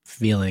same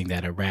feeling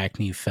that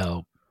Arachne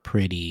felt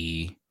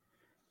pretty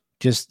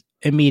just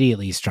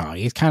immediately strong.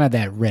 It's kind of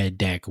that red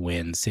deck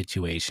win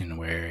situation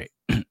where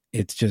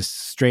it's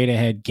just straight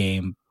ahead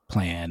game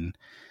plan.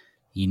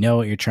 You know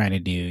what you're trying to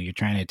do. You're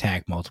trying to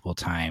attack multiple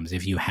times.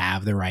 If you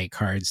have the right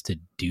cards to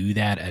do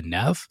that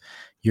enough,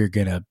 you're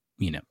going to,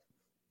 you know,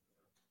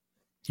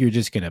 you're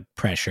just going to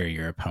pressure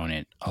your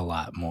opponent a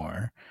lot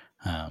more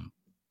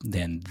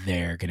than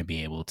they're going to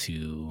be able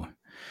to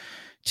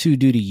do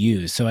to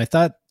you. So I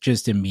thought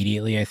just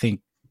immediately, I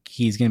think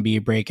he's going to be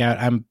a breakout.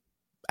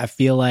 I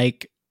feel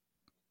like,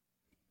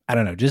 I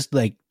don't know, just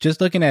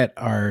looking at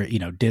our, you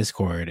know,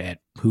 Discord at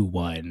who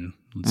won.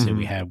 Let's say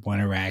we had 1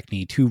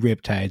 Arachne, 2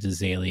 Riptides,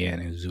 Azalea,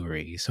 and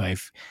Azuri. So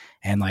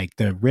and like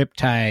the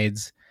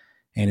Riptides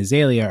and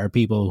Azalea are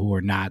people who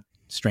are not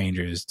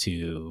strangers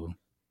to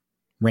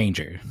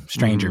Ranger.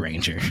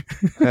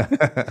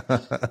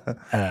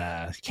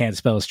 Can't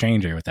spell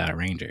stranger without a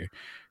Ranger.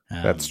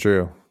 That's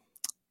true.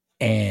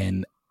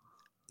 And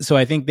so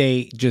I think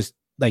they just,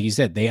 like you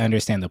said, they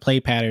understand the play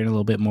pattern a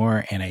little bit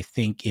more. And I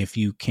think if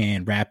you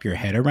can wrap your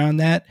head around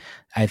that,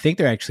 I think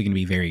they're actually going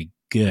to be very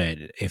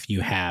good if you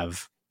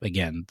have,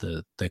 again,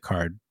 the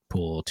card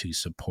pool to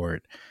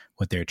support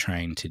what they're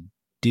trying to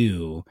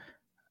do.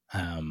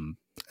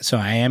 So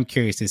I am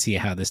curious to see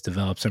how this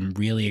develops. I'm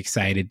really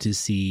excited to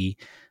see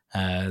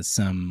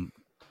some,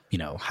 you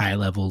know, high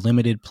level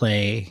limited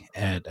play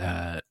at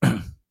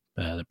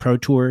the Pro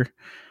Tour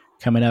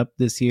coming up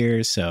this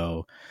year.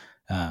 So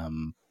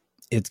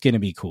it's going to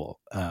be cool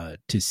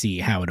to see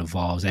how it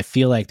evolves. I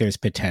feel like there's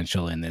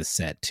potential in this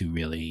set to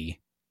really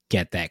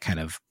get that kind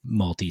of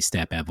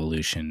multi-step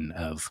evolution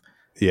of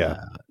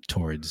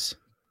towards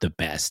the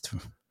best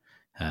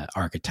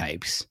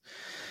archetypes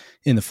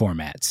in the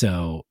format.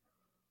 So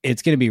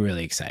it's going to be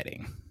really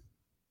exciting.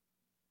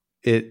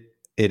 It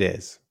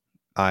is.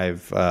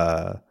 I've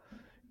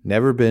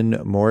never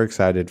been more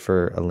excited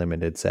for a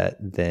limited set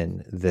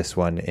than this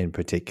one in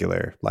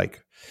particular.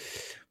 Like,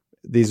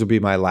 these will be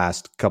my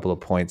last couple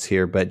of points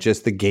here, but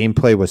just the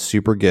gameplay was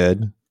super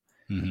good,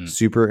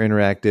 super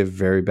interactive,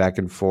 very back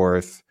and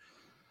forth.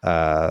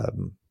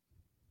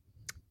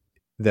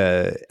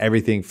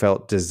 Everything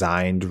felt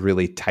designed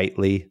really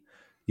tightly.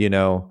 You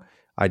know,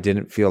 I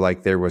didn't feel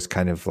like there was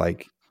kind of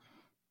like,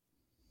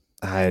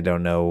 I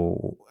don't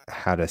know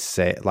how to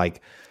say it.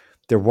 Like,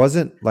 there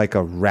wasn't like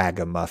a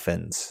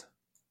ragamuffins.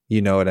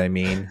 You know what I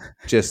mean?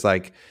 Just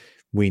like,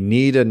 we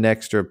need an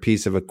extra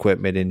piece of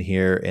equipment in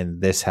here,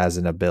 and this has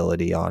an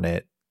ability on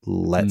it.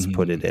 Let's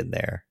put it in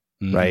there.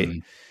 Right.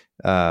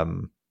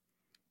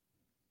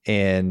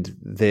 And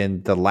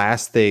then the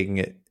last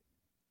thing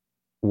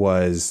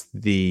was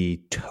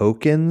the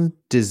token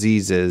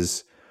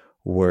diseases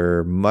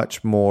were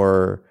much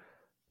more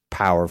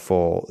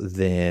powerful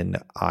than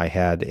I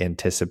had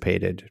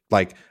anticipated.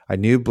 Like, I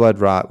knew blood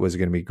rot was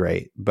going to be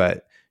great,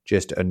 but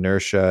just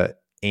inertia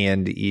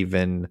and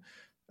even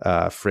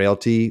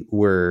frailty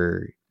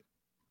were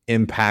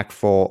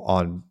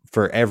impactful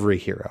for every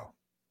hero.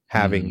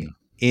 Having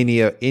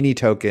any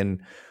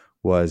token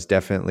was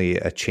definitely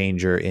a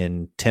changer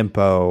in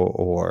tempo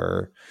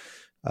or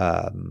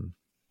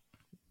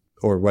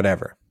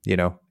whatever. You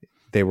know,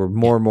 they were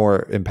more and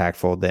more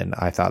impactful than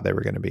I thought they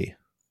were going to be.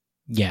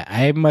 Yeah,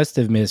 I must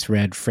have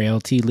misread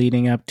frailty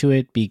leading up to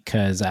it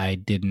because I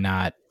did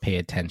not pay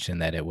attention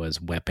that it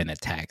was weapon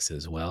attacks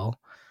as well.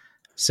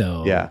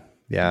 So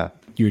yeah,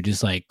 you're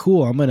just like,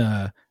 cool, I'm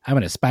gonna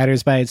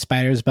spiders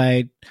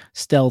bite,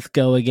 stealth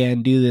go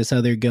again, do this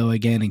other go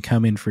again, and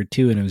come in for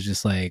 2. And it was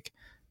just like,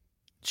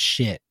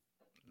 shit,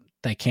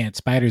 I can't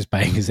spiders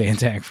bite because they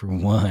attack for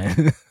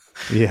 1.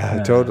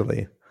 Yeah,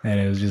 totally. And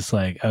it was just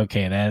like,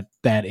 okay,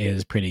 that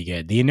is pretty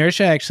good. The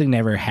inertia I actually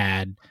never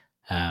had.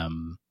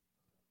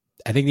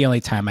 I think the only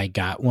time I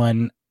got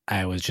one,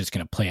 I was just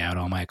going to play out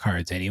all my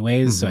cards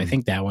anyways. So I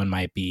think that one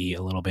might be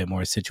a little bit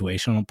more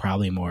situational,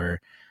 probably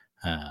more.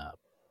 I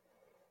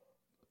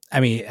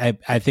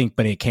think,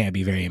 but it can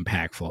be very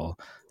impactful.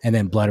 And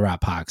then Blood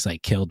Rot Pox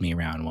like killed me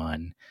round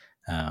 1.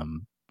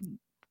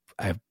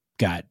 I've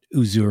got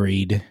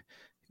Uzuri'd,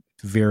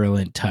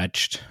 Virulent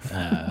Touched.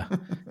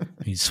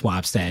 He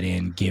swaps that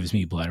in, gives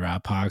me Blood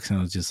Rot Pox, and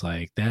I was just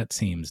like, that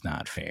seems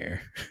not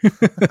fair.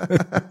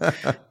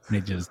 And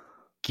it just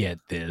get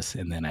this,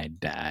 and then I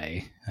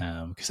die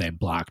because I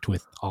blocked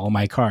with all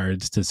my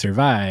cards to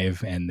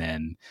survive, and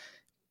then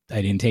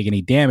I didn't take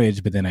any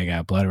damage, but then I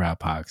got Blood Rot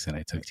Pox and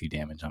I took 2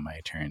 damage on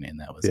my turn, and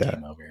that was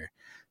game over.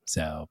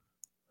 So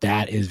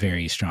that is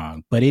very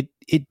strong, but it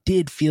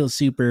did feel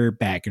super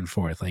back and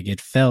forth. Like, it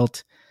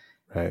felt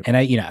right. And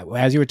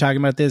as you were talking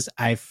about this,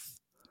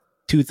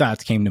 2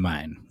 thoughts came to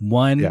mind.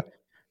 One,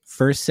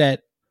 first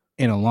set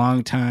in a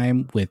long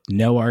time with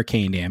no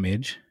arcane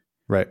damage.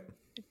 Right.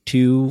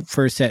 2,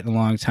 first set in a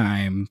long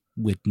time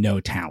with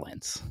no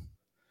talents.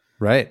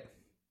 Right.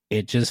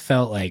 It just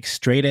felt like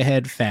straight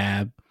ahead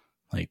fab.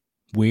 Like,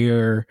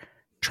 we're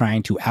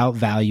trying to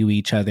outvalue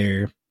each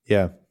other.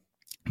 Yeah.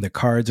 The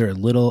cards are a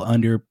little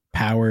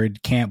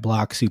underpowered, can't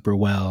block super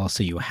well,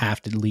 so you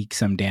have to leak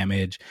some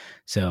damage.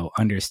 So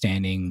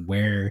understanding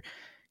where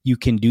you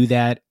can do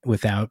that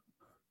without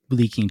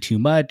leaking too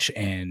much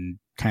and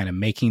kind of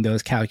making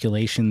those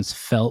calculations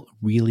felt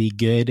really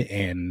good.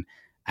 And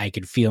I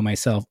could feel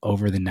myself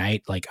over the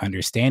night, like,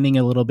 understanding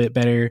a little bit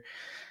better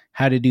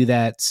how to do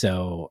that.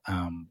 So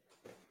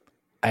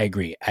I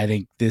agree. I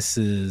think this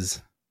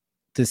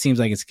seems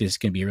like it's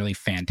just going to be a really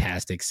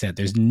fantastic set.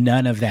 There's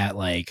none of that,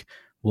 like,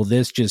 well,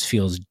 this just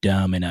feels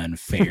dumb and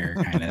unfair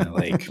kind of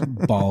like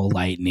ball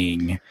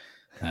lightning,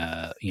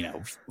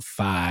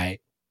 fi,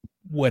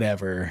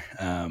 whatever.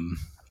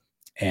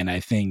 And I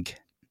think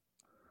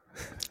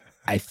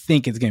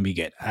it's going to be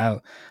good.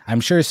 I'm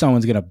sure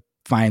someone's going to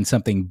find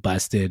something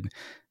busted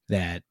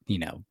that,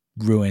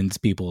 ruins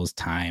people's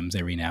times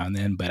every now and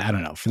then. But I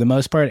don't know. For the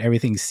most part,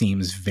 everything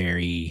seems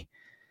very,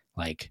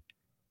 like,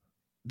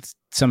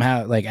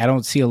 somehow, like, I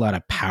don't see a lot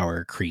of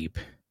power creep.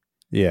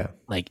 Yeah.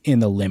 Like, in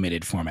the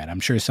limited format. I'm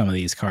sure some of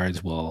these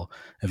cards will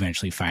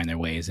eventually find their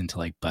ways into,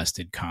 like,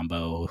 busted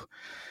combo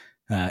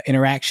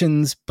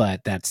interactions,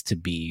 but that's to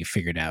be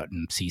figured out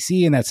in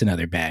CC, and that's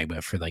another bag.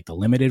 But for, like, the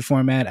limited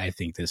format, I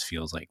think this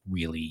feels like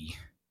really,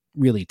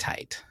 really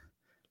tight.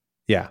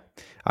 Yeah.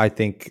 I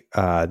think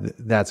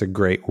that's a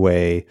great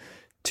way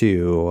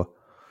to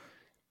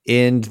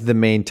end the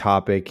main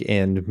topic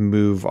and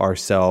move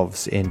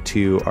ourselves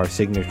into our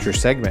signature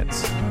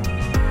segments.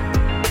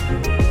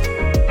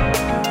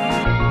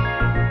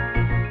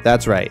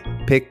 That's right.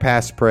 Pick,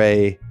 Pass,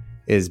 Pray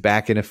is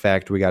back in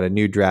effect. We got a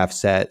new draft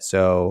set,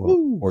 so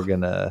we're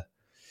going to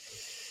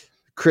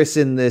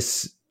christen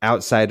this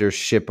outsiders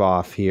ship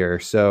off here.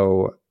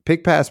 So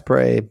Pick, Pass,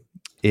 Pray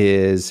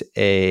is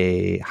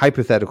a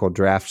hypothetical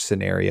draft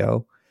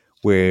scenario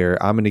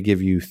where I'm going to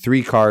give you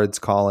 3 cards,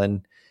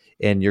 Colin,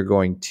 and you're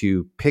going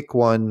to pick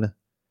one,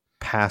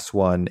 pass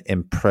one,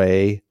 and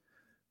pray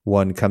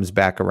one comes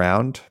back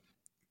around.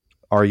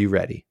 Are you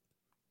ready?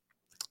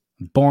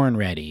 Born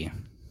ready.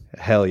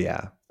 Hell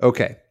yeah.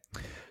 Okay.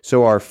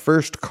 So our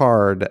first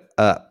card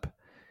up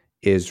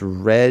is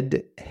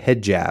Red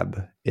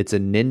Hijab. It's a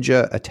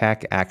ninja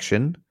attack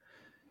action.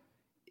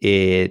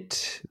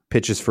 It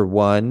pitches for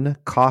 1,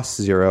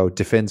 costs 0,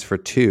 defends for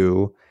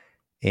 2,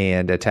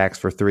 and attacks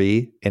for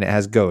 3, and it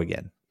has go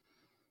again.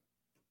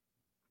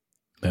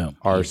 Boom.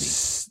 Our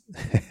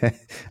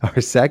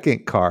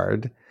second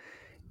card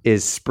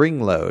is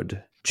Spring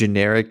Load,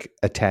 generic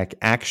attack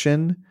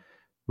action,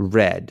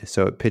 red.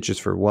 So it pitches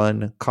for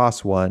 1,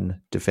 costs 1,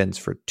 defends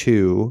for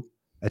 2,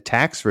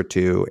 attacks for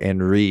 2,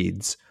 and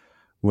reads.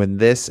 When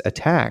this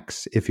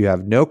attacks, if you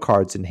have no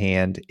cards in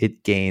hand,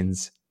 it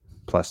gains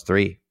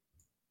 +3.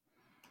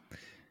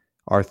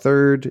 Our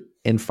third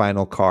and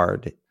final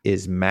card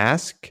is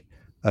Mask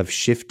of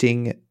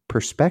Shifting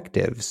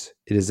Perspectives.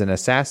 It is an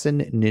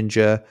assassin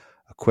ninja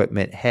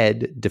equipment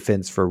head,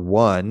 defense for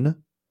 1,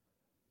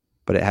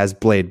 but it has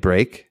blade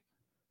break.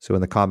 So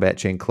when the combat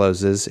chain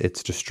closes,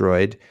 it's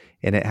destroyed.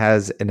 And it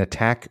has an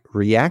attack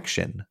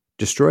reaction.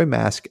 Destroy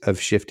Mask of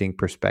Shifting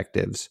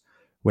Perspectives.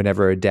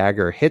 Whenever a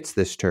dagger hits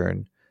this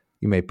turn,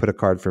 you may put a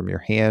card from your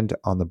hand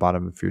on the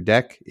bottom of your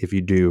deck. If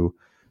you do,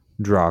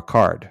 draw a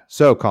card.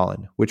 So,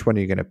 Colin, which one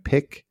are you going to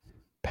pick,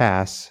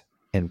 pass,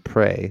 and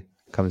pray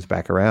comes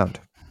back around?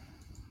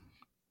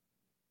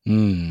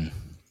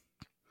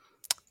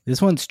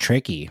 This one's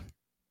tricky.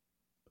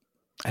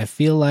 I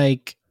feel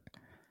like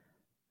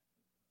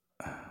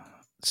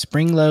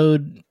Spring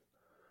Load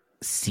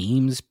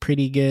seems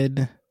pretty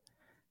good,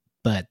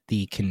 but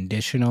the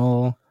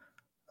conditional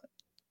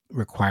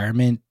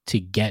requirement to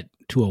get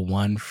to a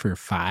 1 for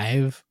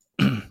 5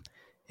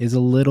 is a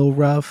little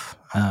rough.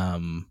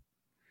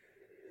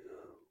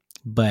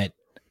 But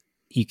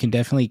you can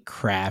definitely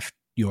craft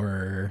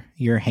your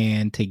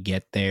hand to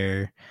get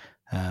there,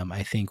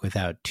 I think,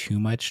 without too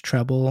much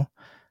trouble.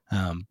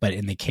 But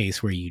in the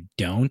case where you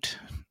don't,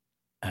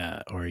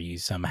 or you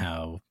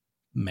somehow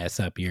mess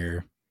up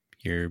your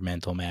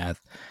mental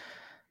math,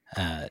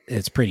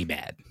 it's pretty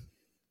bad.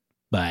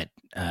 But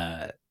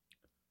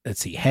let's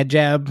see, Head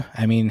Jab.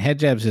 I mean, Head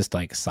Jab's just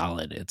like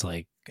solid. It's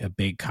like a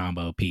big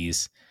combo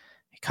piece.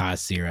 It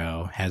costs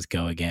 0, has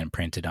go again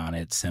printed on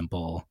it,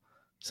 simple.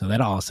 So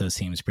that also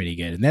seems pretty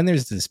good. And then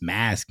there's this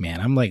mask, man.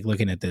 I'm like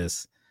looking at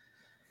this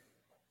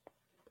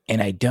and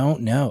I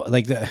don't know.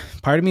 Like, the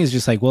part of me is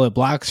just like, well, it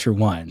blocks for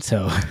 1.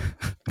 So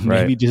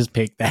maybe just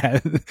pick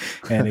that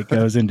and it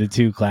goes into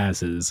 2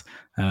 classes.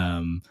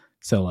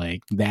 So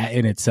like that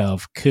in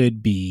itself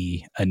could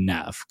be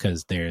enough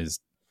because there's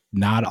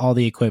not all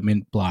the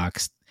equipment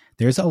blocks.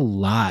 There's a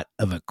lot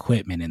of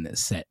equipment in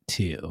this set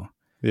too.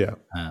 Yeah.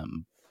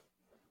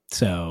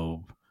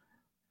 So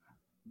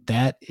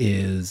that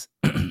is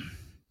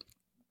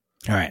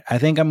all right. I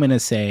think I'm going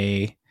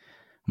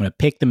to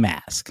pick the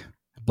mask.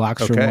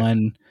 Blocks for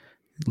 1,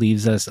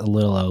 leaves us a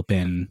little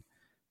open,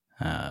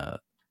 and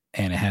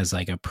it has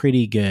like a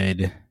pretty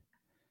good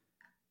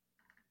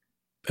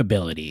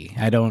ability.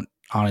 I don't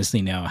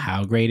honestly know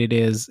how great it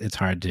is. It's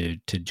hard to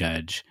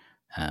judge,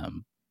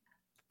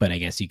 but I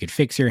guess you could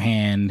fix your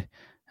hand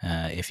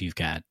if you've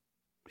got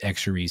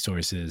extra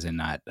resources and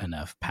not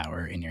enough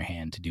power in your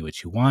hand to do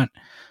what you want.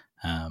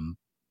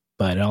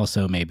 But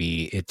also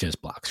maybe it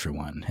just blocks for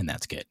 1, and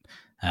that's good.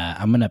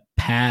 I'm going to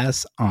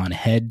pass on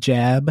Head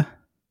Jab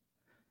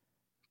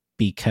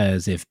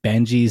because if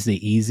Benji's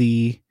the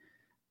easy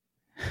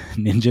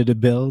ninja to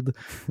build,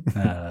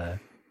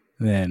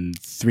 then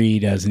 3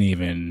 doesn't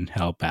even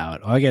help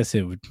out. Well, I guess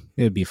it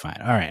would be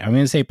fine. All right, I'm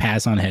going to say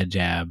pass on Head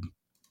Jab.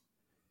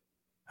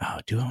 Oh,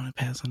 do I want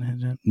to pass on Head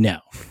Jab? No.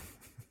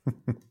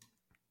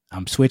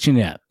 I'm switching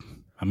it up.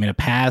 I'm going to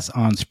pass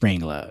on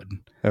Spring Load.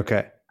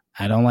 Okay.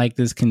 I don't like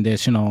this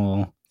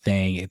conditional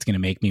thing. It's going to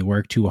make me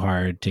work too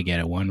hard to get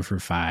a 1 for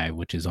 5,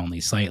 which is only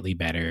slightly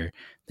better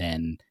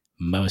than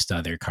most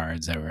other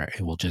cards that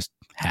it will just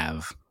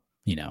have,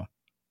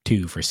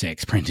 2 for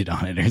 6 printed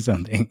on it or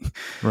something.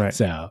 Right.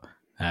 So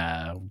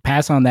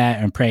pass on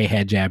that and pray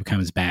Head Jab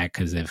comes back,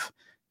 because if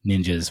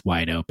Ninja's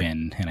wide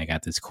open and I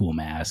got this cool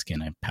mask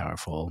and a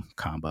powerful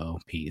combo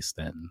piece,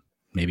 then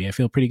maybe I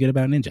feel pretty good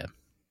about Ninja.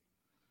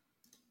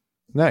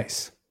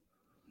 Nice.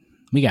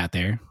 We got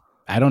there.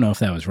 I don't know if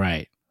that was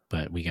right,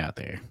 but we got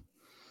there.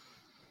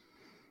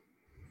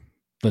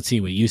 Let's see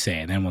what you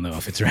say, and then we'll know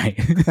if it's right.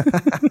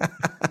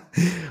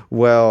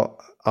 Well,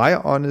 I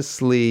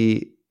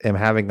honestly am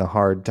having a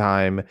hard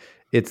time.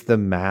 It's the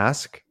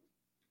mask,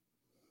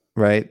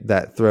 right,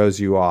 that throws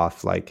you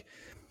off. Like,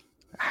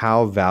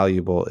 how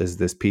valuable is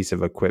this piece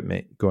of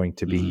equipment going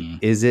to be? Mm-hmm.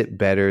 Is it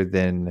better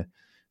than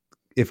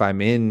if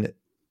I'm in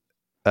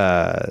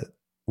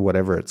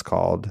whatever it's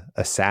called,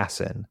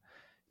 Assassin?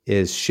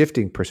 Is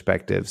Shifting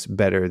Perspectives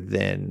better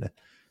than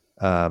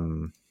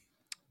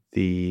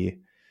the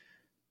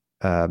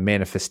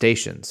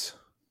manifestations.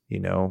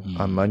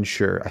 I'm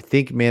unsure. I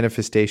think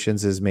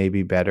manifestations is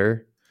maybe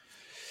better,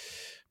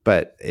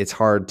 but it's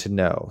hard to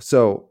know.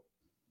 So,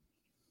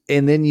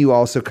 and then you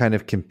also kind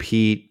of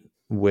compete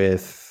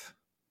with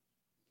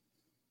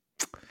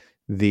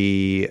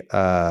the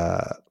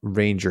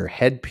Ranger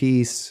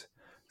headpiece.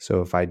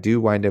 So if I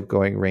do wind up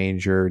going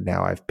Ranger,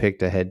 now I've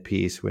picked a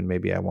headpiece when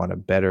maybe I want a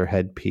better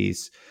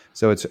headpiece.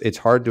 So it's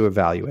hard to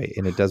evaluate,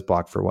 and it does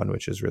block for one,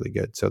 which is really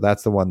good. So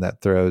that's the one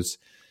that throws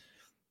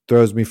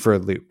me for a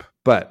loop.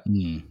 But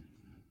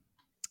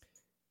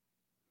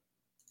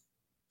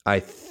I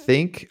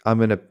think I'm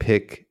going to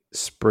pick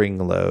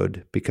Spring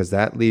Load because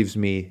that leaves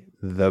me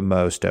the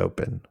most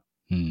open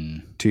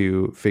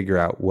to figure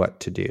out what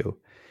to do.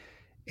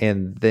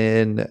 And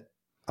then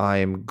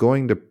I'm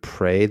going to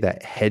pray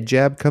that Head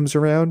Jab comes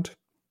around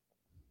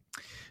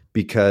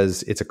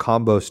because it's a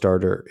combo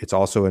starter. It's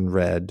also in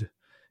red,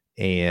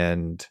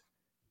 and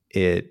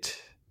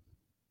it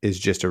is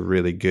just a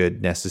really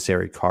good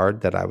necessary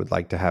card that I would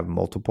like to have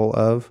multiple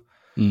of.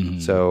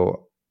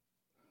 So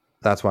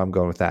that's why I'm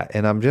going with that.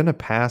 And I'm going to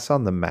pass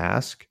on the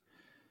mask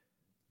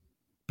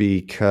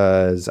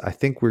because I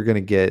think if we're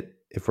going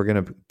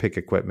to pick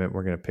equipment,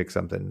 we're going to pick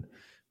something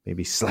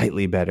maybe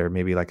slightly better,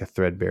 maybe like a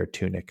threadbare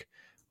tunic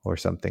or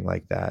something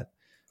like that.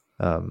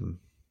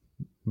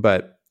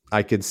 But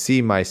I could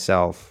see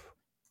myself,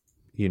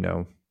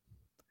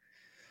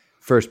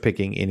 first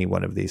picking any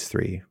one of these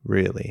three,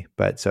 really.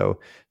 But so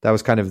that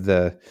was kind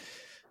of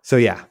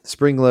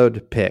Spring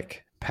Load,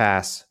 pick,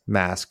 pass,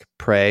 mask,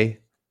 pray,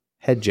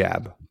 Head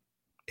Jab.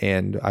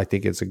 And I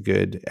think it's a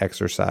good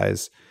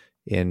exercise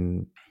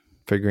in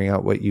figuring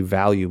out what you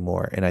value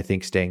more. And I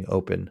think staying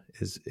open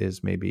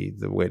is maybe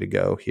the way to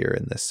go here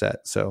in this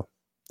set. So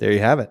there you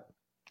have it.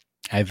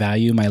 I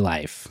value my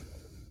life.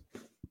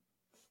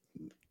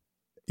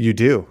 You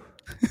do.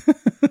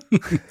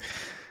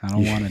 I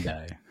don't want to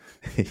die.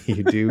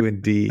 You do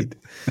indeed.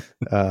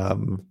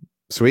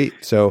 Sweet.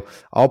 So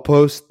I'll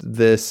post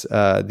these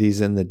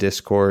in the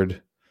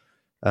Discord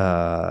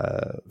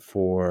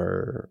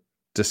for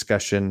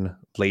discussion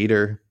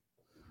later,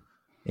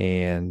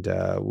 and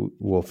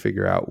we'll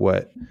figure out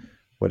what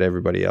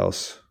everybody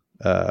else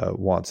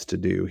wants to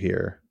do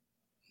here.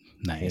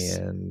 Nice.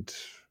 And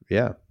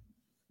yeah,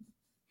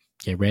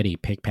 get ready,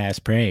 pick, pass,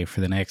 pray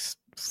for the next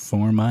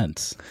 4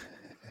 months.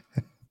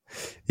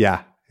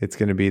 Yeah, it's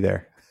going to be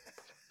there.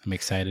 I'm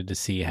excited to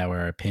see how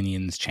our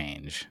opinions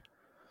change.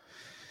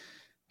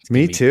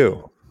 Me too.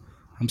 Cool.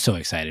 I'm so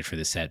excited for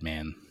this set,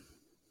 man.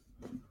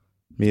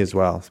 Me as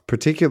well.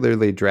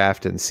 Particularly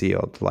draft and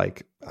sealed.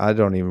 Like, I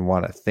don't even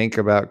want to think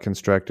about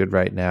constructed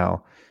right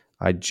now.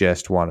 I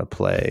just want to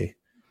play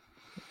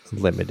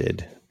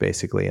limited,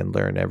 basically, and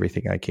learn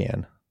everything I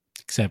can.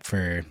 Except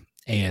for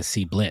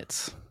ASC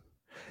Blitz.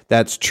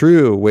 That's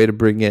true. Way to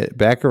bring it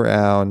back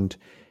around.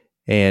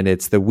 And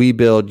it's the we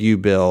build, you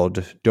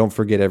build. Don't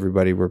forget,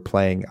 everybody, we're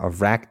playing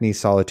Arachne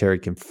Solitary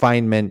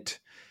Confinement,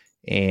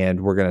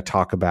 and we're going to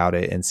talk about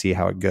it and see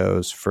how it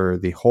goes for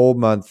the whole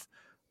month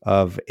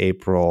of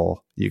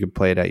April. You can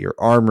play it at your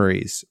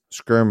armories,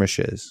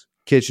 skirmishes,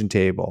 kitchen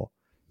table,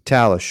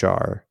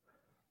 Talishar,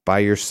 by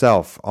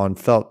yourself on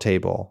felt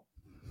table,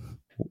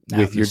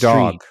 with your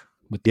dog.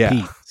 With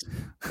Pete.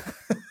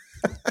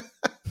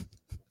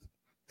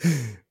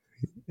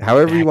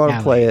 However you want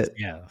to play it.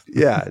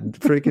 Yeah,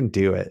 freaking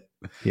do it.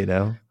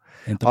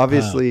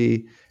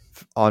 Obviously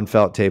on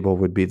felt table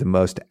would be the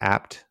most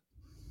apt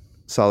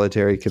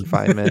solitary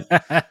confinement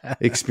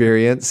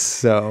experience.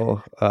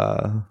 So,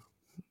 go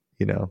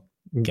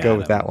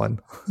with that one.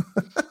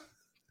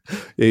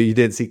 You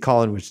did see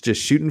Colin was just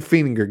shooting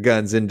finger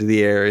guns into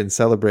the air in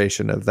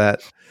celebration of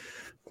that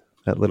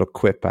little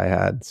quip I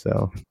had.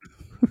 So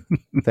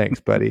thanks,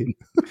 buddy.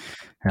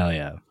 Hell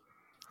yeah.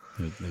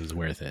 It was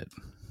worth it.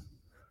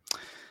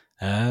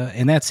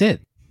 And that's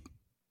it.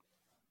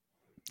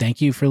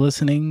 Thank you for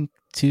listening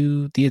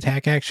to the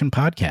Attack Action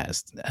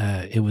Podcast.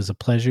 It was a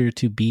pleasure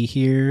to be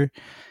here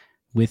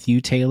with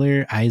you,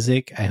 Taylor.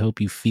 Isaac, I hope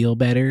you feel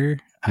better.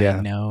 Yeah.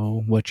 I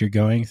know what you're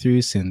going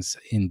through, since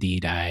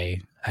indeed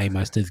I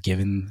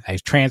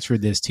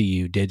transferred this to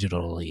you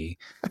digitally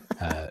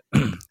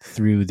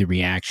through the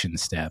reaction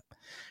step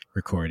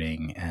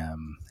recording.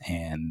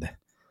 And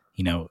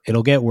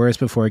it'll get worse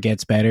before it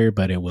gets better,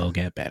 but it will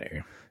get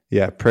better.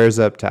 Yeah, prayers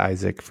up to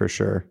Isaac for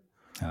sure.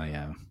 Oh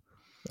yeah.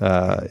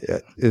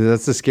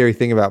 That's the scary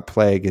thing about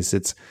plague, is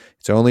it's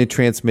only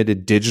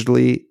transmitted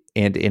digitally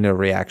and in a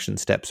reaction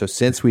step. So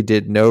since we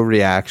did no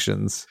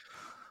reactions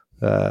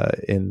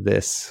in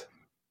this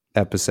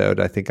episode,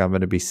 I think I'm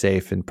going to be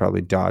safe and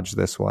probably dodge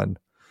this one.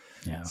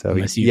 Yeah. So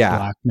unless you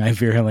block my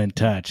virulent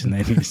touch, and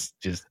then he's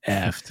just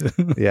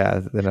effed.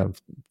 Yeah, then I'm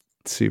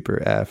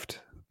super effed.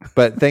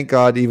 But thank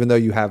God, even though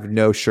you have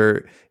no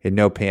shirt and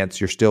no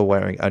pants, you're still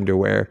wearing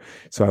underwear,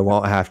 so I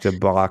won't have to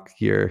block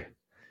your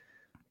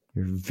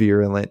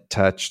virulent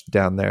touch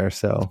down there.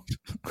 So,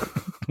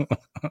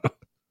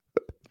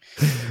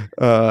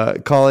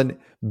 Colin,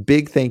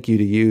 big thank you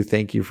to you.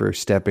 Thank you for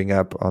stepping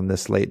up on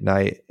this late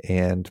night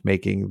and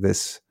making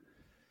this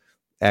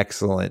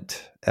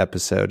excellent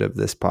episode of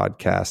this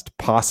podcast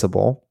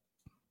possible.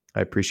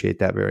 I appreciate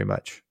that very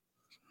much.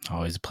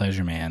 Always a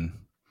pleasure, man.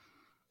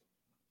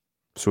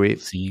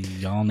 Sweet. See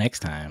y'all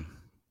next time.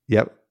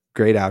 Yep.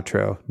 Great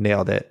outro.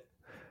 Nailed it.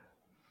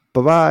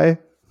 Bye-bye.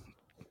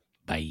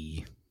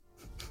 Bye.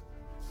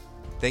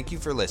 Thank you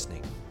for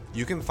listening.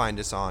 You can find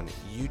us on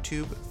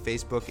YouTube,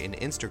 Facebook, and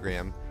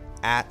Instagram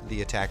at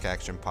the Attack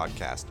Action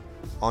Podcast.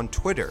 On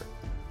Twitter,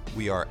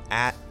 we are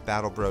at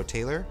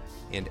BattleBroTaylor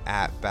and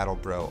at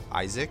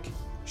BattleBroIsaac.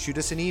 Shoot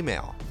us an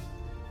email,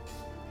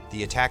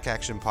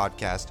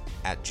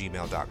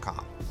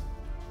 theattackactionpodcast@gmail.com.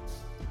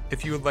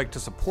 If you would like to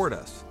support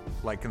us,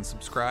 like and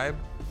subscribe,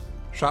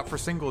 shop for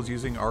singles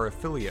using our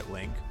affiliate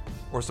link,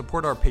 or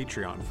support our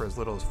Patreon for as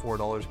little as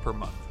 $4 per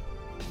month.